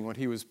illustrating, what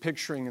he was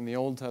picturing in the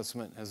Old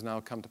Testament has now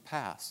come to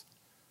pass.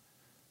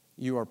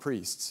 You are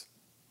priests.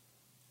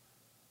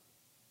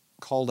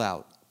 Called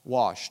out,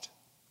 washed,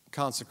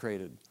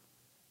 consecrated,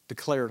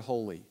 declared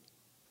holy,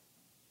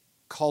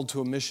 called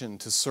to a mission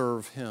to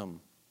serve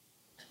him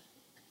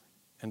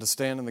and to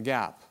stand in the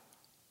gap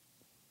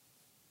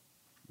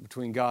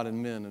between God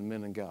and men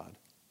and God.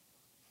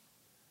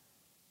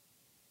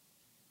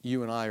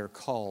 You and I are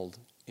called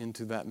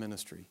into that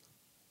ministry.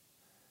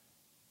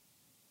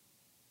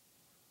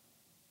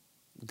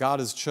 God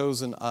has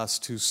chosen us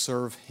to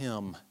serve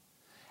him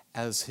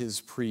as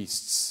his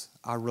priests.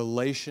 Our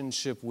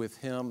relationship with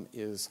him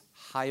is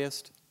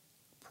highest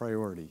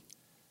priority.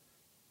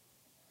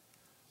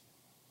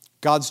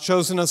 God's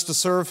chosen us to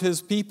serve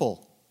his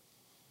people.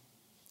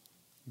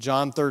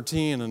 John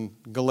 13 and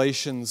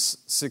Galatians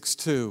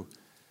 6:2.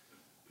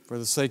 For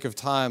the sake of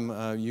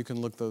time, you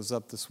can look those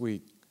up this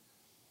week.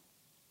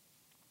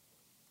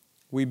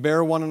 We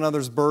bear one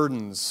another's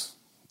burdens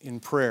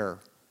in prayer.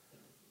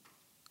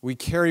 We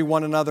carry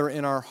one another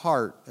in our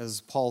heart,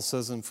 as Paul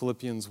says in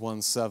Philippians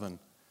 1:7.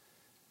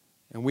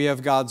 And we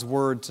have God's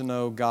word to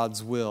know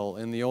God's will.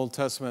 In the Old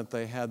Testament,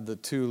 they had the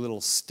two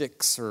little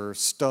sticks or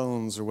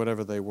stones or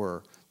whatever they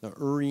were, the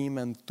Urim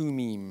and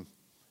Thummim.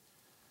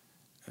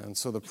 And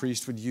so the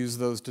priest would use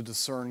those to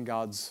discern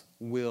God's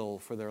will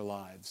for their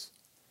lives.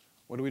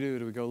 What do?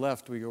 Do we go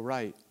left? Do we go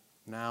right?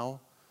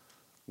 Now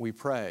we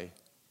pray.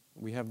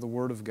 We have the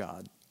Word of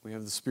God. We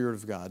have the Spirit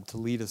of God to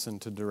lead us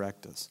and to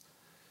direct us.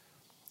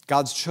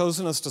 God's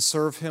chosen us to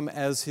serve him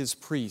as his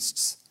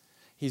priests.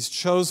 He's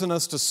chosen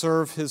us to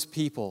serve his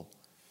people.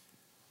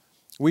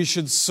 We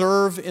should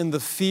serve in the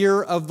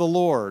fear of the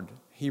Lord.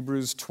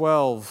 Hebrews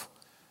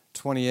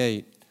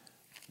 12:28.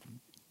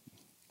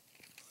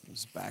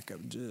 Let's back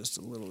up just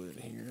a little bit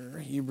here.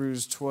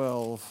 Hebrews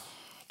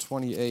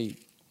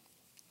 12:28.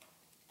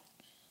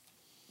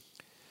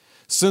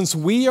 Since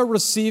we are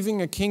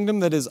receiving a kingdom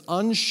that is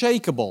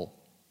unshakable,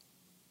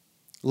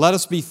 let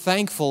us be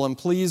thankful and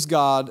please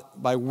God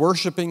by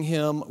worshiping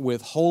him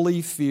with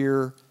holy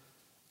fear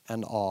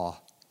and awe.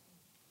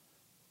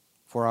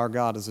 For our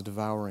God is a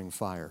devouring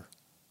fire.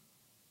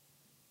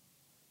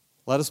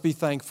 Let us be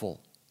thankful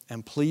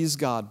and please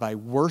God by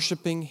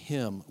worshiping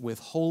him with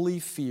holy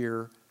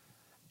fear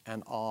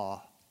and awe.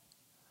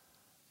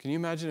 Can you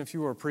imagine if you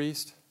were a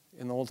priest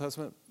in the Old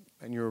Testament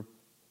and you were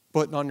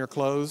putting on your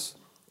clothes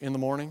in the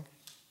morning?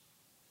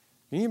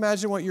 Can you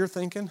imagine what you're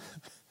thinking?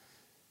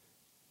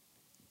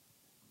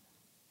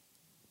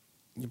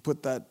 You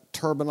put that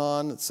turban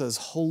on that says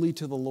holy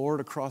to the Lord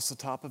across the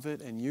top of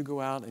it, and you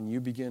go out and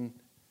you begin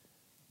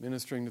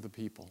ministering to the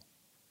people.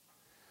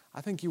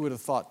 I think you would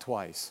have thought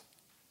twice.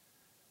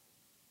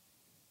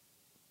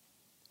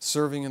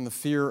 Serving in the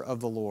fear of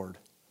the Lord.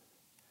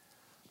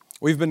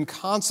 We've been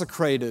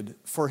consecrated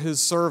for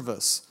his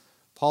service.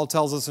 Paul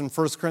tells us in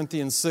 1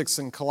 Corinthians 6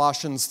 and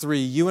Colossians 3,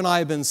 you and I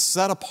have been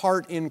set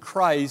apart in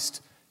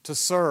Christ to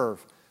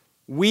serve.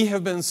 We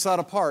have been set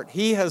apart.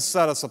 He has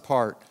set us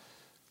apart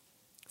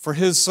for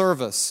his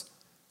service.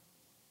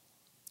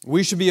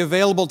 We should be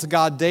available to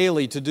God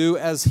daily to do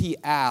as he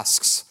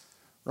asks.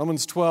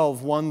 Romans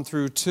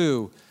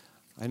 12:1-2.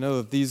 I know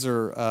that these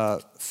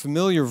are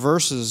familiar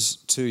verses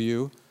to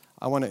you.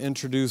 I want to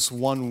introduce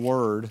one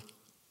word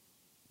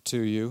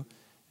to you,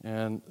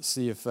 and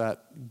see if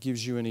that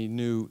gives you any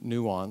new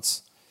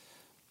nuance.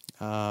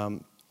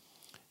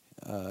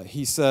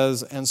 He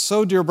says, "And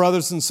so, dear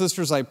brothers and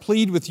sisters, I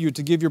plead with you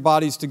to give your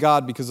bodies to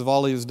God because of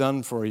all He has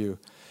done for you.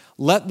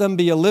 Let them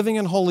be a living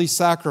and holy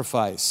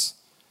sacrifice,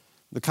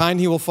 the kind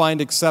He will find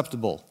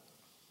acceptable.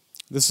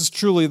 This is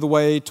truly the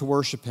way to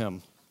worship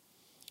Him.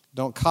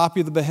 Don't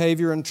copy the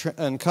behavior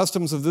and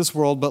customs of this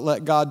world, but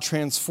let God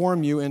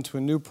transform you into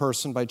a new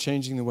person by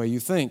changing the way you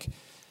think.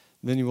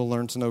 Then you will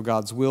learn to know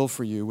God's will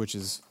for you, which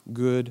is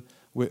good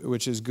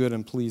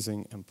and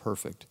pleasing and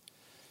perfect."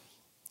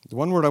 The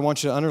one word I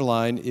want you to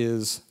underline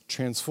is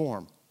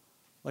transform.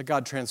 Let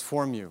God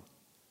transform you.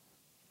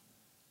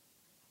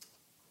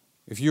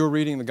 If you were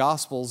reading the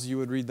Gospels, you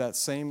would read that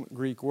same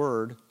Greek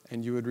word,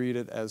 and you would read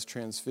it as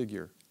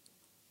transfigure.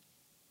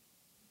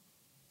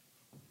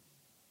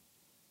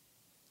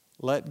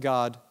 Let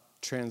God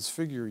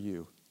transfigure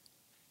you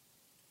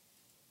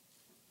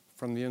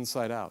from the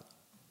inside out.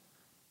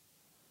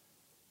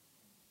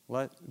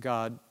 Let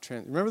God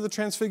remember the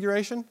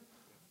transfiguration?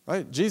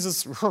 Right?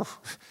 Jesus,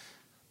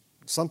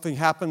 something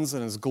happens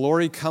and His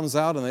glory comes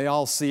out and they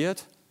all see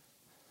it.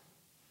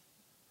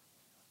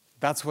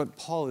 That's what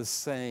Paul is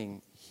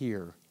saying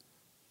here.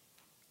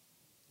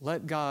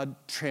 Let God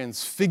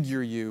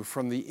transfigure you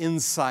from the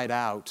inside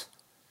out.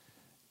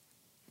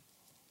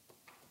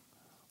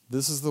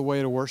 This is the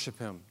way to worship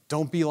Him.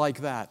 Don't be like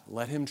that.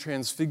 Let Him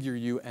transfigure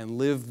you and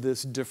live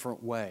this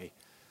different way.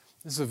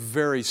 This is a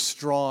very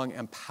strong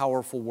and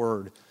powerful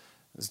word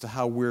as to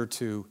how we're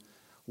to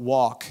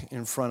walk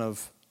in front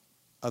of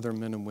other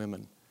men and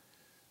women.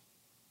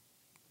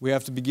 We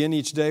have to begin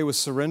each day with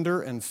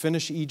surrender and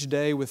finish each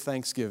day with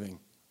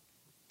thanksgiving.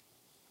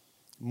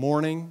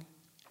 Morning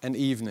and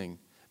evening.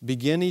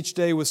 Begin each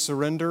day with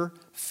surrender,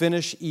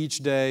 finish each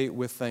day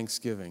with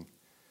thanksgiving.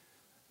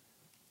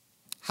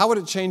 How would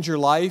it change your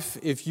life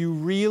if you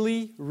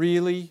really,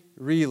 really,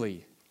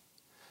 really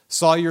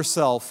saw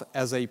yourself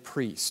as a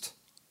priest?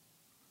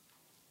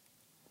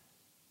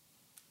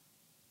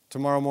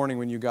 Tomorrow morning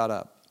when you got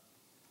up,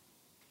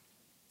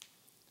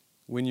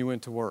 when you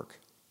went to work,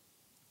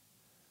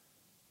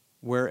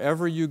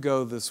 wherever you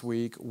go this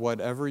week,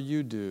 whatever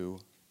you do,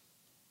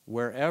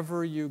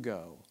 wherever you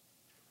go,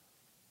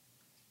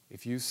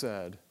 if you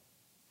said,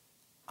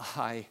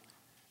 "I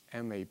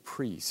am a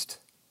priest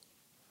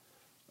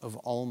of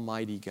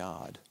Almighty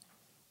God,"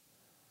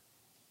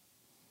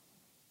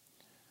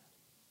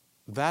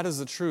 that is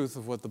the truth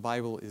of what the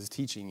Bible is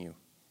teaching you.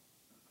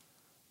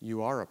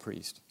 You are a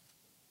priest.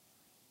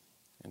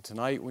 And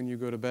tonight when you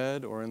go to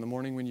bed or in the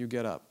morning when you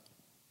get up,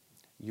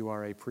 you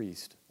are a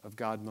priest of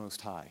God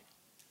Most High.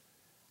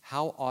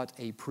 How ought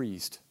a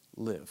priest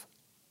live?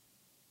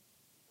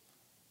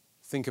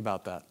 Think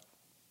about that.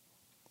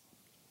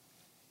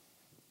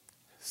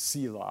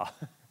 Selah.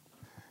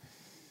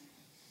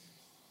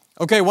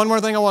 Okay, one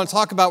more thing I want to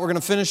talk about. I'm going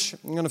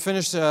to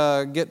finish,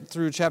 get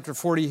through chapter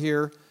 40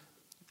 here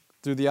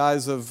through the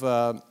eyes of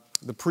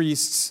the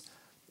priests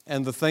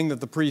and the thing that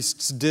the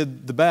priests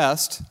did the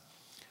best.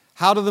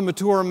 How do the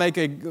mature make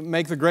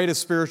the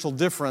greatest spiritual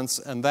difference?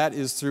 And that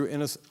is through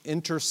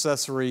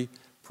intercessory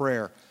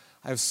prayer.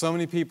 I have so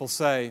many people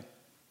say,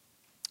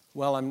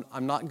 "Well,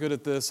 I'm not good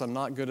at this, I'm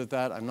not good at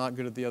that, I'm not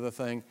good at the other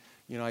thing.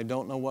 I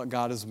don't know what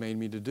God has made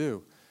me to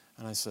do."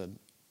 And I said,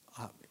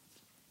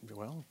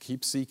 well,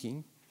 keep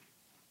seeking,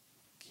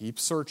 keep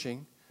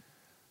searching.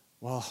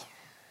 Well,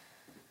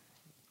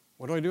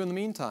 what do I do in the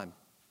meantime?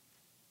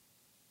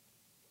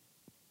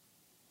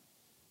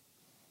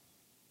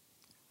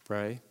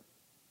 Pray.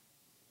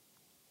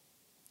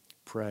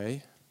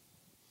 Pray.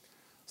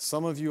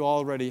 Some of you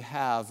already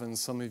have, and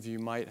some of you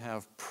might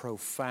have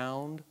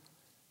profound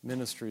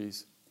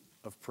ministries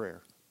of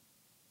prayer.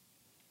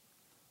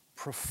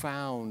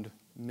 Profound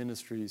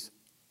ministries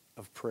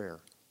of prayer.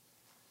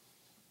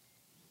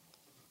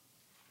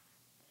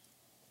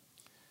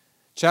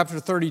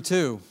 Chapter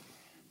 32.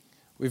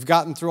 We've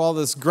gotten through all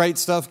this great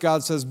stuff.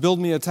 God says, "Build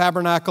me a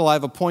tabernacle.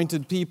 I've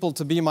appointed people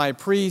to be my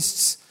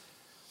priests."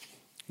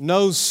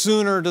 No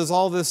sooner does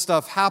all this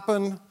stuff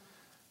happen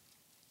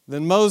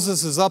than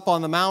Moses is up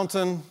on the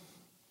mountain,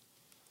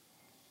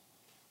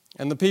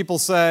 and the people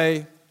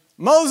say,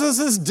 "Moses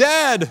is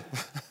dead.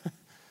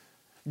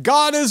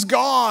 God is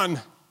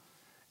gone.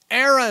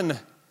 Aaron,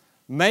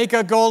 make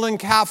a golden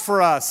calf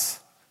for us."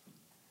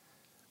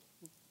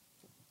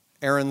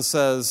 Aaron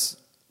says,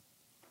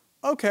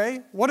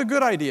 "Okay, what a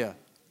good idea."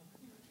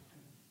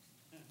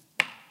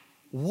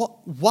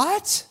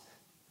 What?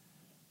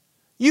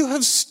 You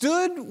have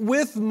stood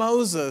with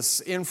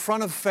Moses in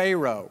front of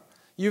Pharaoh.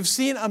 You've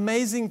seen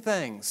amazing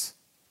things.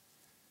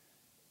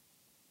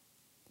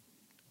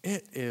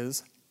 It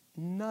is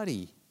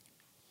nutty.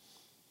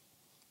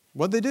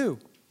 What'd they do?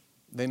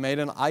 They made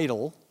an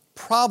idol.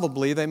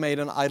 Probably they made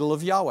an idol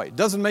of Yahweh.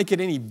 Doesn't make it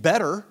any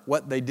better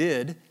what they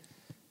did.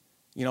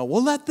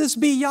 Well, let this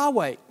be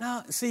Yahweh.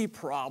 No, see,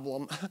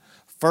 problem.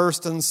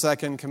 First and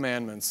second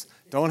commandments.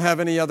 Don't have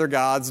any other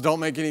gods. Don't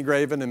make any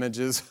graven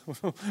images.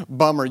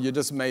 Bummer, you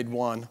just made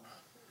one.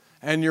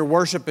 And you're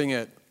worshiping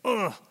it.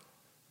 Ugh.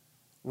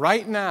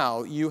 Right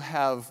now, you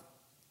have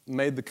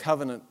made the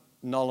covenant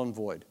null and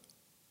void.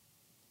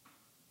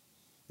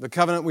 The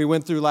covenant we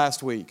went through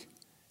last week,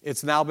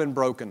 it's now been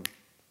broken.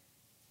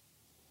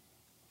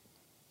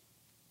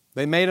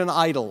 They made an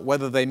idol.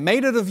 Whether they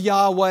made it of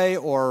Yahweh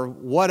or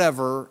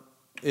whatever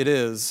it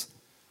is,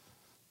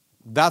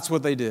 that's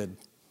what they did.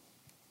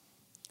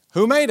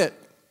 Who made it?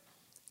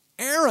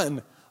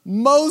 Aaron,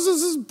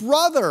 Moses'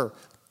 brother.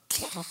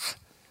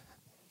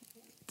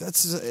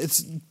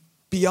 It's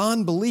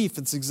beyond belief.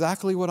 It's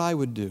exactly what I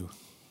would do.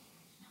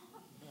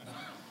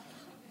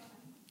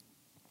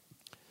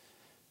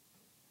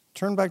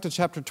 Turn back to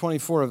chapter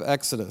 24 of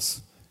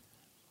Exodus.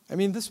 I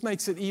mean, this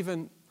makes it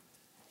even,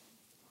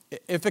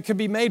 if it could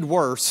be made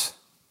worse,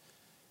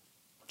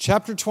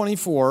 chapter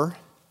 24,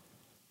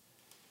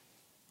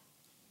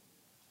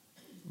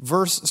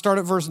 start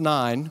at verse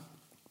 9.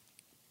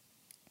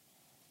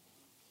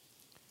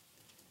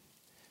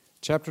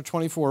 Chapter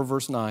 24,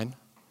 verse 9.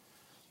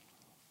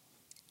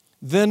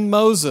 Then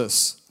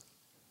Moses,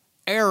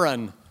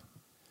 Aaron,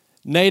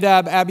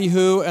 Nadab,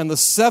 Abihu, and the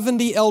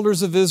 70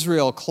 elders of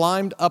Israel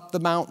climbed up the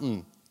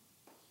mountain.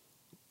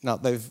 Now,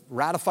 they've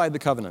ratified the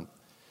covenant.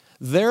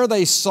 There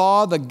they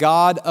saw the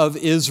God of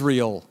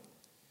Israel.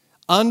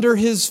 Under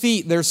his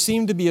feet there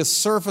seemed to be a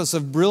surface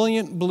of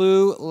brilliant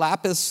blue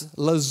lapis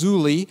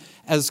lazuli,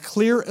 as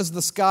clear as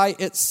the sky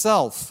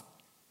itself.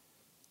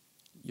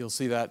 You'll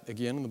see that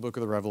again in the book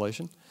of the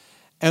Revelation.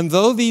 And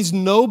though these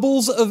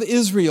nobles of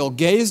Israel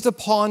gazed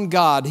upon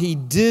God, he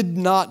did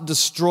not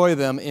destroy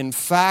them. In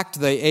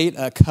fact, they ate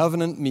a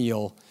covenant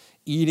meal,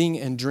 eating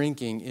and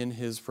drinking in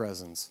his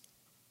presence,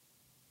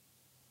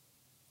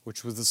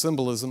 which was the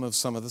symbolism of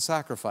some of the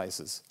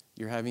sacrifices.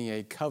 You're having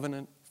a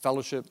covenant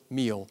fellowship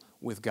meal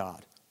with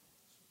God.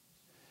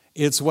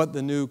 It's what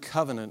the new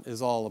covenant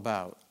is all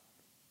about.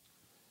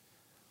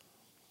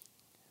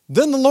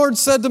 Then the Lord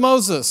said to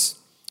Moses,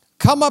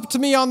 "Come up to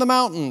me on the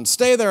mountain,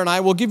 stay there, and I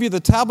will give you the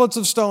tablets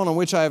of stone on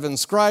which I have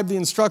inscribed the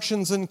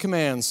instructions and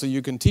commands, so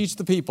you can teach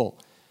the people."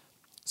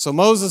 So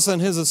Moses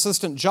and his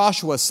assistant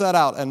Joshua set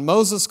out, and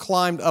Moses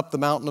climbed up the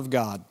mountain of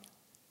God.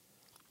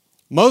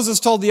 Moses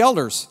told the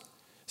elders,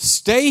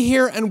 "Stay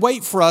here and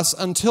wait for us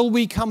until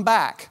we come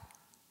back."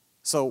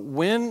 So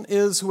when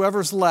is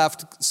whoever's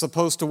left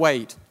supposed to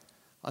wait?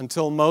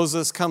 Until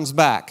Moses comes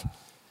back.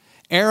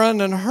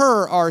 "Aaron and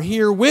Hur are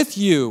here with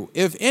you.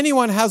 If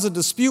anyone has a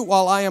dispute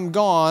while I am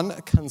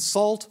gone,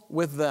 consult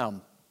with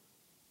them."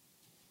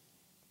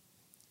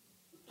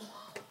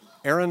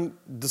 Aaron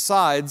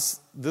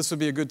decides this would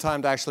be a good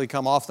time to actually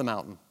come off the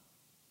mountain.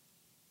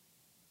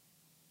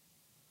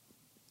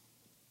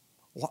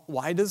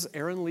 Why does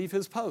Aaron leave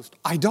his post?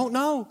 I don't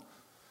know.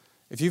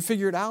 If you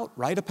figure it out,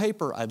 write a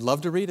paper. I'd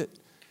love to read it.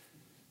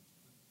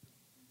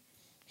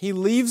 He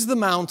leaves the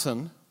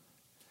mountain.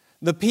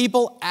 The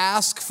people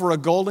ask for a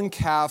golden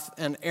calf,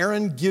 and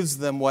Aaron gives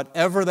them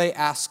whatever they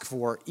ask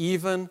for,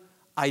 even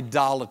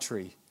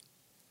idolatry.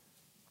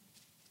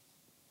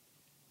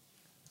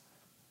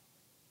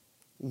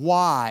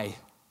 Why?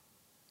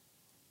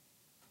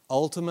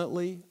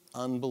 Ultimately,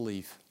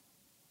 unbelief.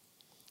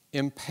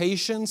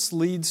 Impatience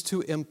leads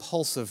to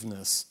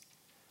impulsiveness,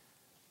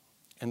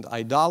 and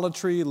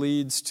idolatry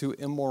leads to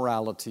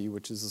immorality,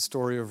 which is the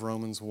story of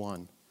Romans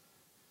 1.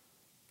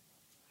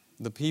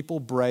 The people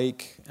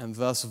break and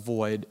thus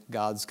void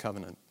God's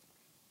covenant.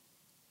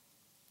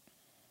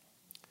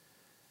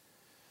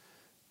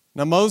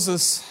 Now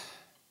Moses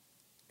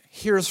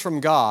hears from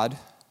God,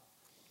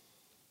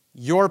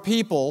 "Your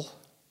people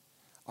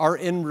are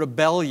in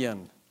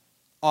rebellion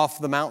off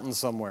the mountain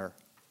somewhere.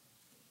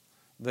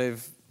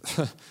 They've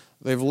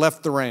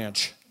left the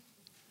ranch."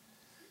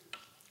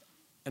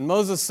 And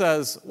Moses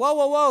says, "Whoa,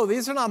 whoa, whoa,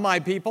 these are not my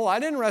people. I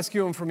didn't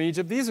rescue them from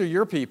Egypt. These are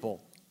your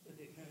people."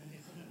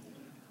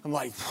 I'm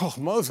like, "Oh,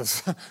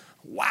 Moses,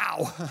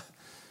 wow."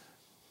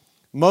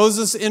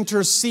 Moses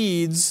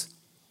intercedes.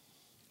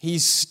 He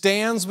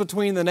stands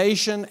between the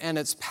nation and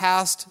its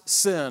past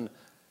sin.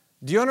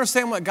 Do you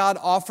understand what God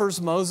offers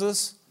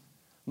Moses?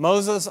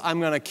 "Moses, I'm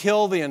going to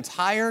kill the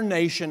entire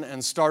nation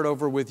and start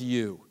over with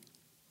you."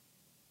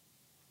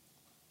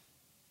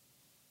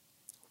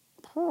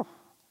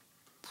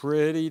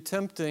 Pretty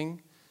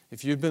tempting.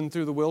 If you've been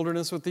through the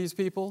wilderness with these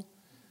people,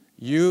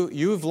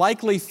 you've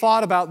likely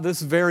thought about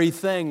this very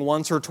thing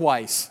once or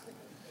twice.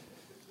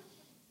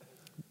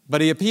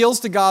 But he appeals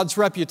to God's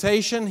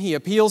reputation, he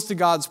appeals to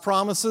God's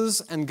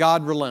promises, and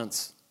God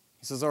relents.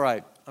 He says, "All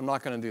right, I'm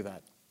not going to do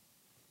that."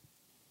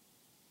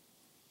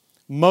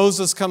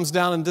 Moses comes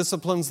down and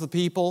disciplines the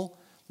people,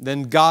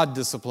 then God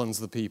disciplines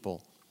the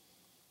people.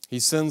 He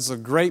sends a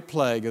great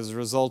plague as a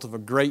result of a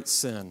great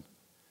sin.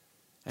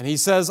 And he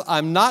says,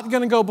 "I'm not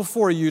going to go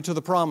before you to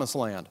the promised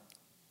land.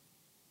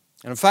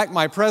 And in fact,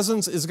 my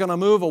presence is going to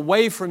move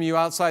away from you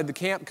outside the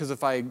camp, because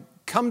if I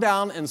come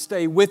down and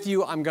stay with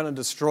you, I'm going to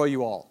destroy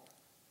you all."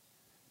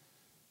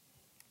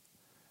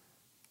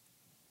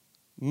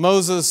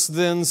 Moses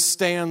then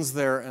stands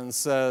there and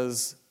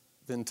says,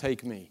 "Then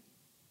take me."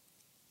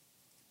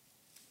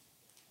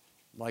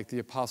 Like the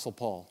Apostle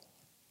Paul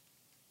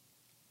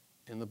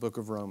in the book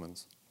of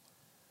Romans.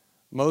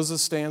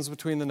 Moses stands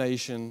between the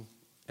nation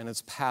and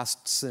its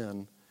past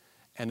sin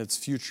and its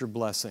future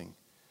blessing.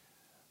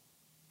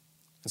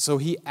 And so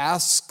he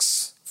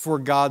asks for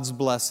God's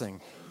blessing.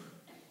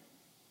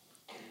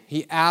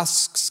 He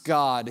asks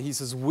God, he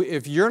says,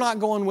 if you're not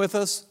going with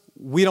us,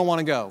 we don't want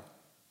to go.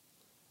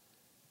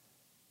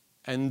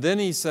 And then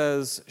he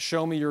says,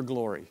 show me your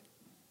glory.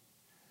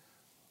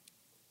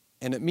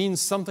 And it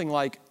means something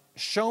like,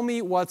 show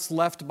me what's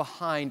left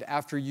behind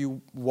after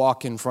you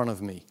walk in front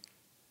of me.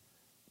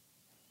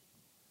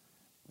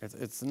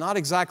 It's not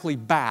exactly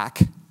back.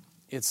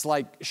 It's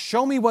like,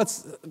 show me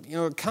what's,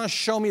 kind of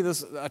show me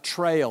a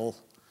trail.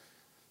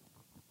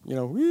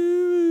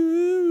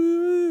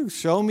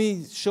 Show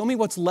me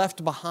what's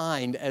left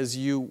behind as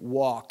you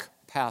walk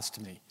past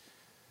me.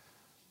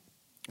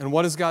 And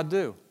what does God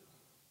do?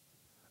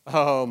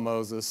 Oh,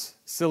 Moses,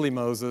 silly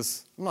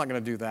Moses, I'm not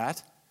going to do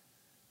that.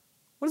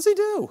 What does he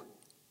do?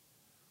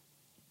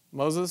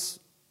 Moses,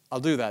 I'll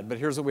do that, but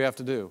here's what we have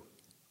to do.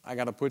 I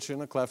got to put you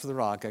in a cleft of the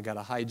rock. I got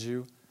to hide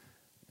you,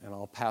 and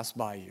I'll pass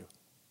by you,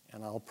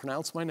 and I'll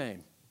pronounce my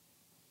name,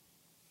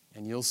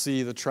 and you'll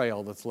see the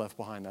trail that's left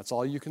behind. That's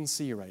all you can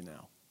see right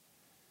now.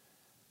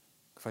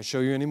 If I show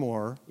you any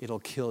more, it'll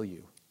kill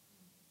you.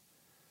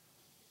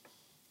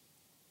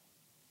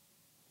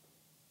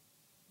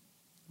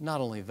 Not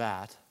only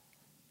that,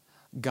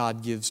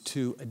 God gives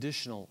 2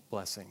 additional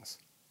blessings.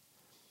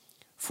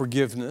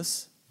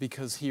 Forgiveness,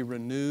 because he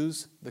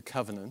renews the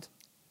covenant.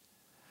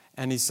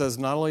 And he says,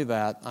 not only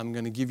that, I'm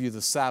going to give you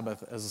the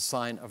Sabbath as a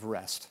sign of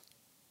rest.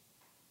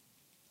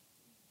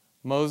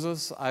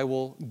 Moses, I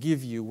will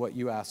give you what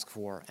you ask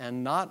for.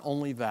 And not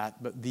only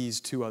that, but these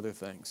 2 other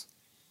things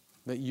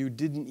that you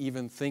didn't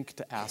even think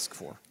to ask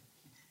for.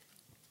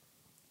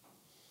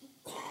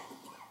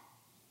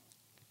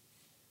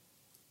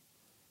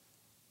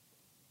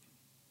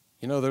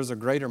 You know, there's a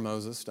greater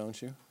Moses, don't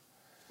you?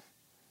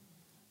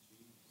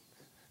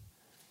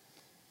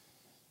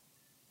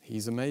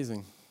 He's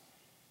amazing.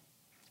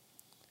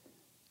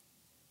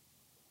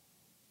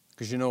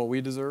 Because you know what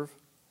we deserve?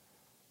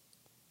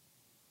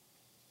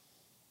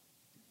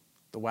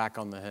 The whack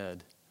on the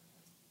head.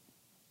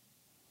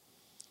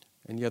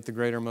 And yet the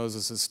greater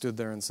Moses has stood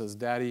there and says,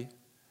 Daddy,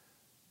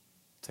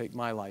 take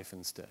my life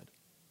instead.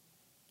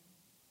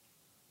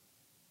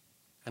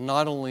 And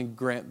not only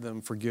grant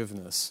them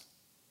forgiveness,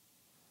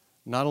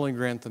 not only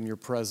grant them your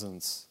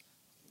presence,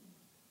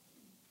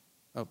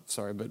 but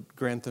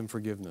grant them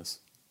forgiveness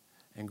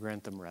and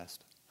grant them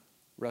rest.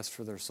 Rest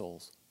for their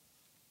souls.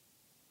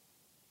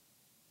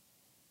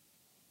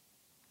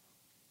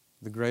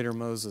 The greater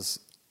Moses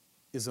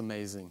is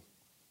amazing.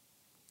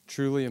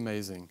 Truly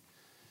amazing.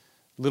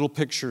 Little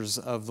pictures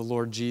of the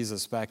Lord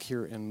Jesus back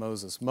here in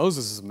Moses.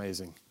 Moses is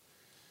amazing.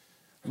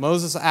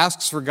 Moses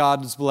asks for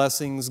God's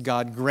blessings.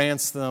 God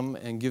grants them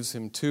and gives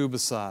him 2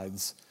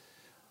 besides.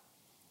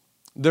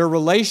 Their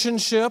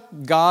relationship,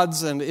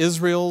 God's and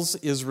Israel's,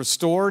 is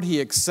restored. He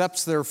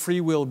accepts their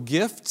free will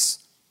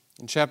gifts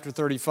in chapter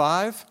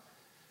 35.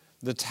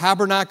 The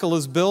tabernacle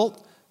is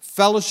built.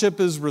 Fellowship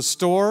is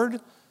restored.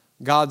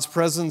 God's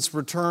presence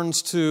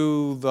returns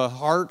to the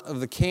heart of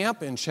the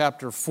camp in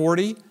chapter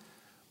 40.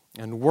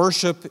 And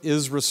worship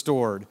is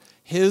restored.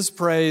 His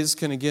praise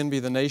can again be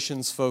the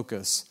nation's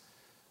focus.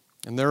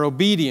 And their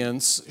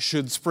obedience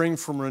should spring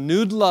from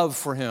renewed love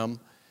for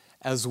him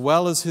as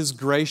well as his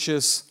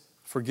gracious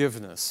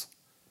forgiveness.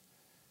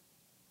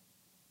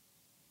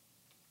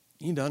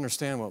 You need to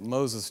understand what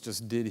Moses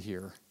just did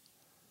here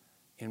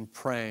in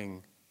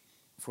praying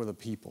for the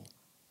people.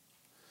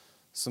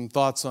 Some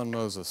thoughts on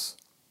Moses.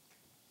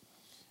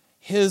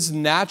 His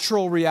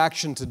natural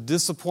reaction to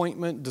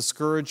disappointment,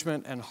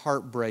 discouragement, and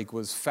heartbreak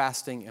was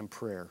fasting and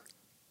prayer.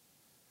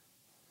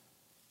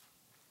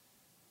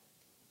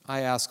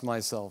 I ask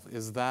myself,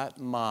 is that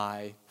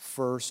my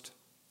first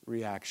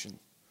reaction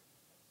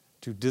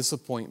to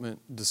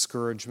disappointment,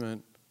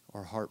 discouragement,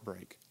 or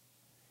heartbreak?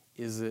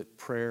 Is it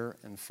prayer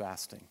and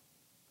fasting?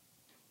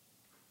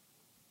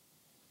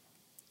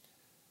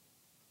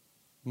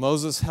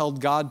 Moses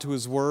held God to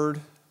his word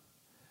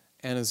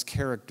and his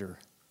character.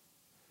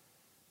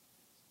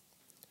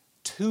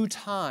 2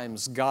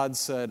 times God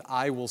said,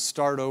 I will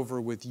start over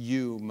with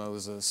you,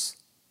 Moses.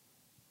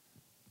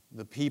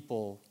 The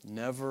people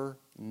never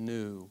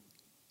knew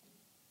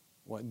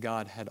what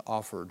God had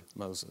offered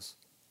Moses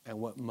and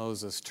what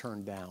Moses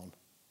turned down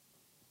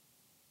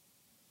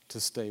to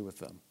stay with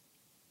them.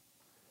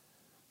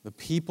 The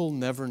people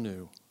never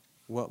knew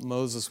what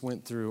Moses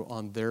went through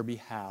on their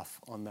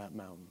behalf on that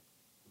mountain.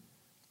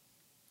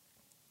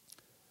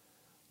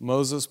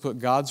 Moses put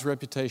God's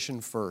reputation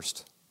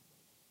first.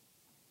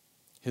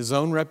 His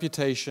own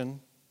reputation,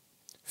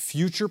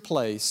 future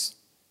place,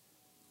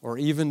 or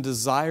even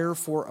desire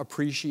for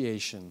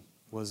appreciation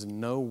was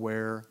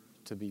nowhere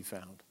to be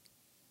found.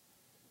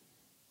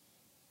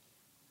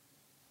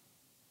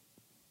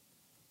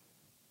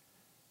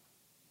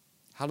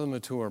 How to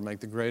mature,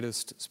 make the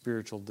greatest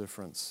spiritual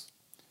difference.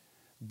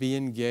 Be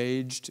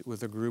engaged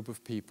with a group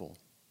of people.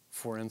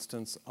 For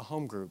instance, a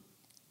home group.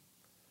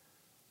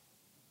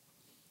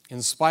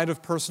 In spite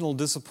of personal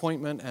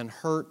disappointment and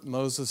hurt,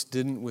 Moses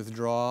didn't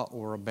withdraw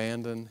or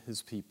abandon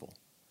his people.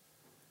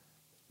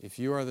 If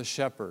you are the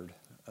shepherd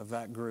of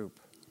that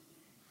group,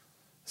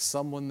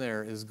 someone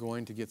there is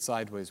going to get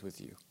sideways with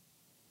you.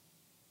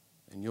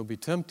 And you'll be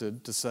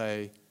tempted to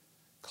say,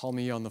 call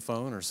me on the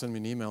phone or send me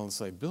an email and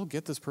say, Bill,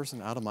 get this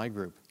person out of my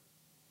group.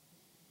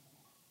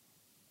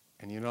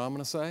 And you know what I'm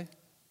going to say?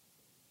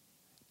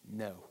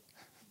 No.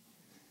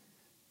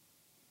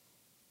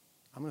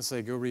 I'm going to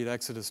say, go read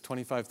Exodus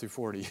 25 through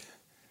 40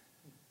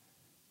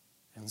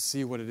 and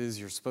see what it is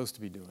you're supposed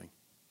to be doing.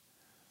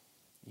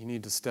 You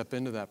need to step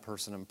into that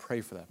person and pray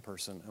for that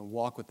person and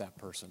walk with that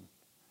person.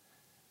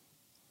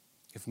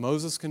 If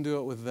Moses can do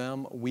it with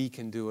them, we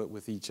can do it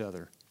with each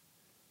other.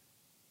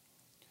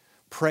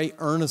 Pray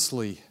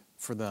earnestly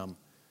for them.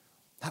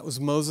 That was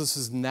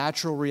Moses'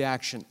 natural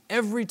reaction.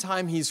 Every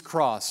time he's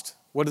crossed,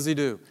 what does he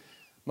do?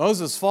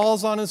 Moses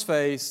falls on his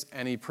face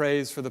and he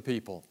prays for the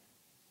people.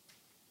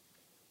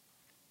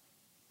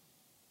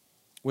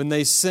 When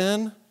they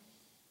sin,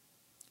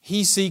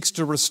 he seeks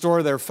to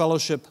restore their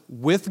fellowship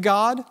with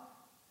God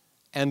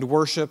and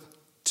worship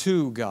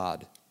to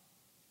God.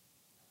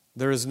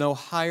 There is no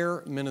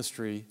higher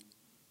ministry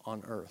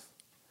on earth.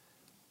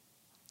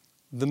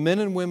 The men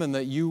and women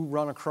that you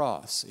run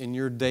across in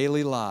your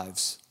daily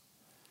lives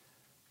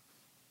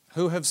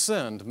who have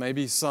sinned,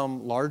 maybe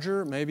some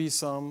larger, maybe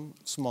some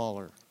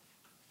smaller,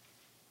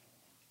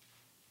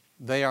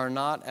 they are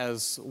not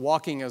as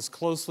walking as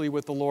closely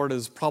with the Lord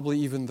as probably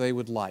even they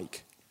would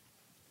like.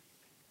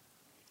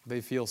 They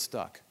feel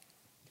stuck.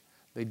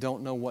 They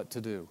don't know what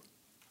to do.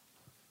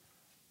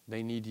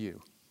 They need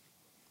you.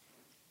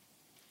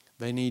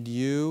 They need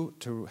you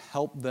to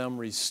help them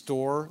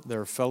restore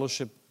their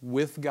fellowship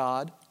with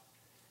God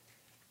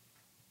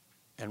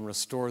and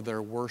restore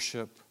their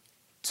worship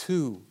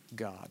to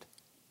God.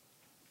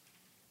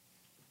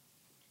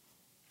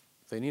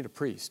 They need a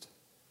priest.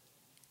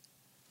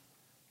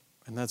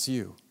 And that's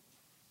you.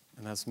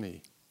 And that's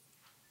me.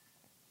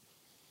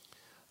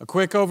 A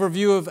quick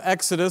overview of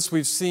Exodus.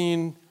 We've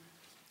seen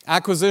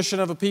acquisition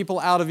of a people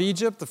out of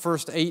Egypt, the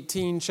first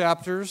 18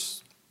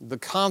 chapters, the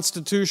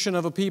constitution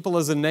of a people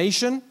as a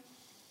nation,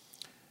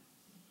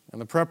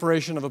 and the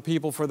preparation of a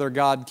people for their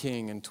God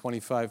King in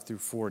 25 through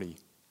 40.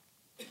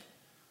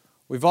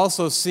 We've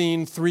also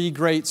seen three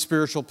great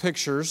spiritual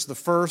pictures. The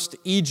first,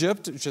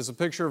 Egypt, which is a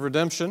picture of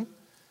redemption.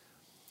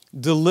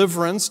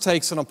 Deliverance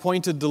takes an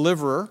appointed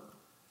deliverer.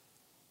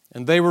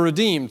 And they were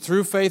redeemed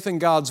through faith in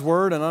God's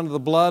word and under the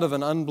blood of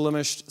an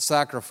unblemished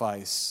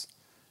sacrifice.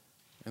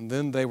 And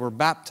then they were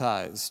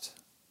baptized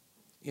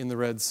in the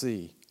Red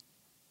Sea.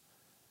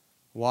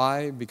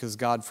 Why? Because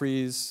God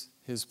frees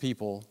His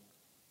people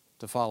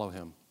to follow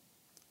Him.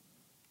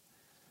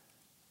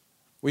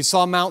 We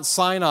saw Mount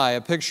Sinai,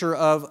 a picture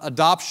of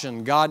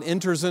adoption. God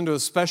enters into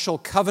a special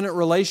covenant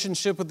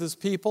relationship with His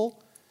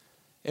people.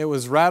 It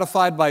was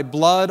ratified by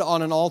blood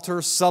on an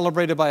altar,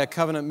 celebrated by a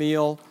covenant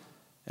meal,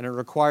 and it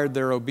required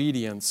their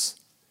obedience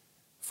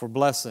for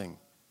blessing.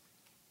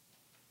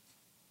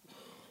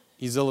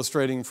 He's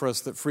illustrating for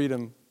us that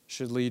freedom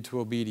should lead to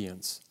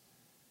obedience.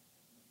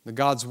 That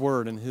God's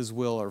word and His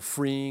will are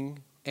freeing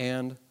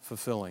and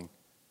fulfilling.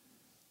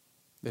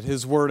 That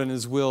His word and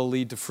His will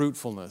lead to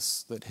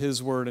fruitfulness. That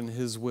His word and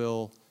His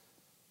will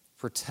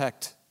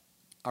protect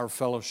our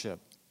fellowship.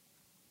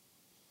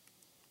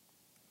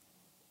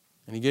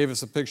 And He gave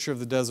us a picture of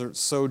the desert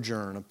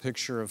sojourn, a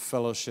picture of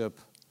fellowship.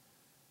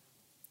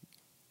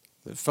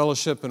 That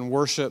fellowship and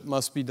worship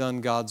must be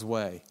done God's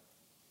way.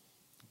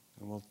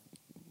 And we'll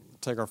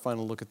take our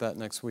final look at that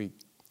next week.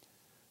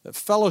 That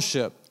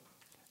fellowship,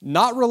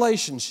 not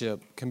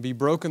relationship, can be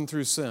broken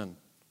through sin.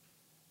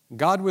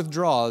 God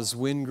withdraws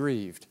when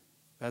grieved.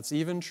 That's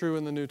even true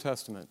in the New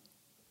Testament.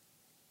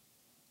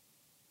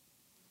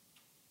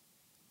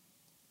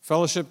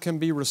 Fellowship can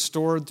be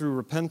restored through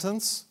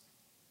repentance,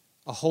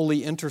 a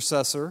holy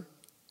intercessor,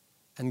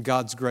 and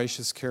God's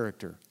gracious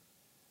character.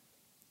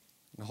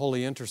 The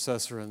holy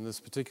intercessor in this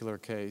particular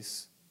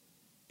case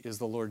is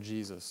the Lord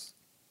Jesus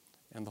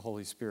and the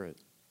Holy Spirit,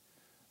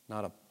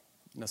 not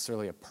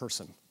necessarily a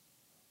person.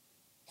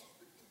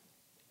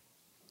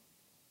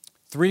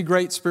 Three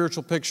great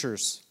spiritual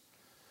pictures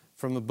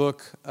from the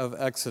book of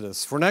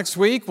Exodus. For next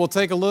week, we'll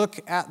take a look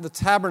at the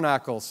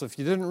tabernacle. So if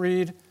you didn't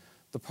read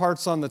the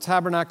parts on the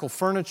tabernacle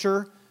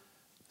furniture,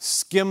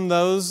 skim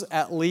those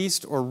at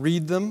least or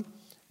read them.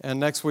 And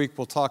next week,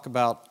 we'll talk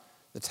about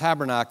the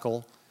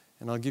tabernacle.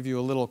 And I'll give you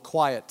a little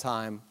quiet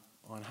time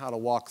on how to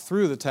walk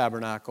through the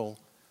tabernacle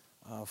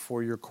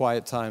for your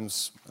quiet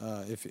times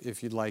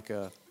if you'd like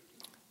a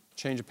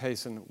change of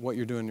pace in what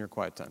you're doing in your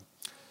quiet time.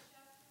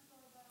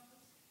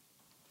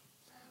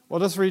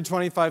 Well, let's read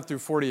 25 through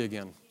 40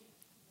 again.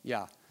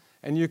 Yeah.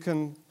 And you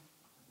can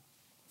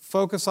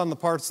focus on the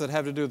parts that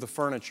have to do with the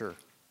furniture,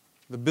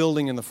 the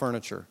building and the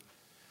furniture.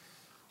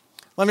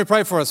 Let me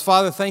pray for us.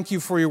 Father, thank you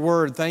for your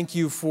word. Thank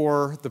you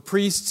for the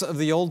priests of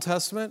the Old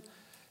Testament.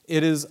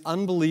 It is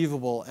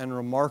unbelievable and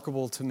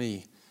remarkable to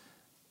me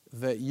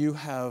that you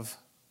have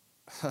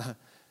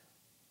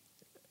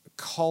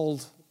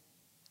called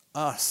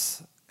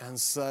us and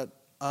set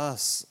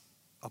us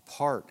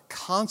apart,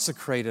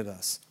 consecrated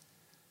us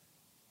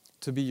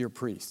to be your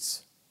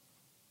priests,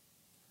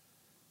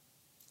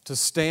 to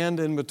stand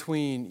in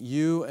between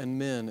you and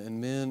men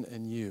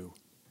and you.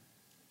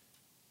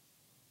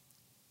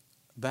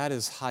 That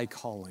is high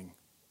calling.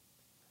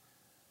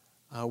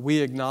 We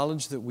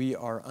acknowledge that we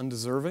are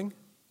undeserving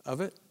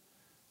of it,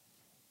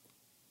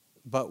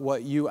 but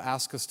what you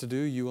ask us to do,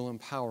 you will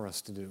empower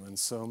us to do. And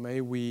so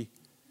may we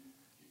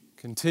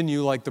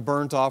continue like the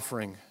burnt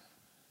offering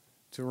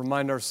to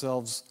remind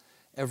ourselves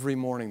every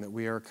morning that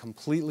we are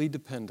completely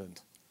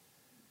dependent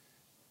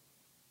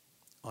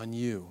on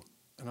you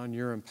and on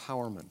your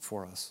empowerment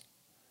for us.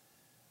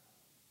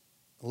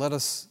 Let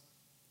us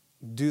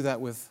do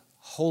that with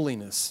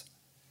holiness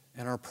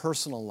in our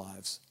personal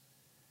lives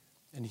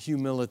and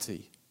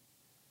humility,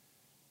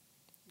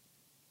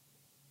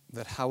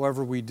 that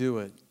however we do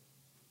it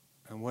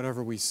and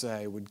whatever we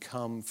say would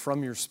come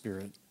from your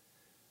Spirit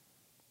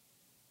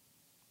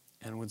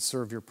and would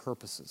serve your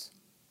purposes.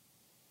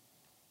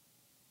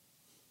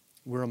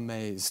 We're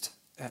amazed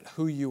at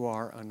who you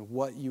are and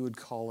what you would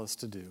call us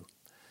to do.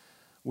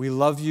 We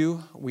love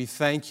you. We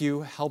thank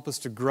you. Help us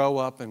to grow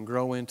up and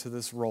grow into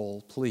this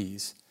role,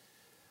 please.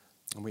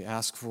 And we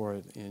ask for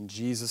it in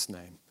Jesus'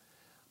 name.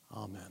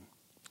 Amen.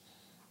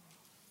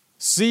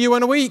 See you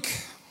in a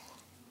week.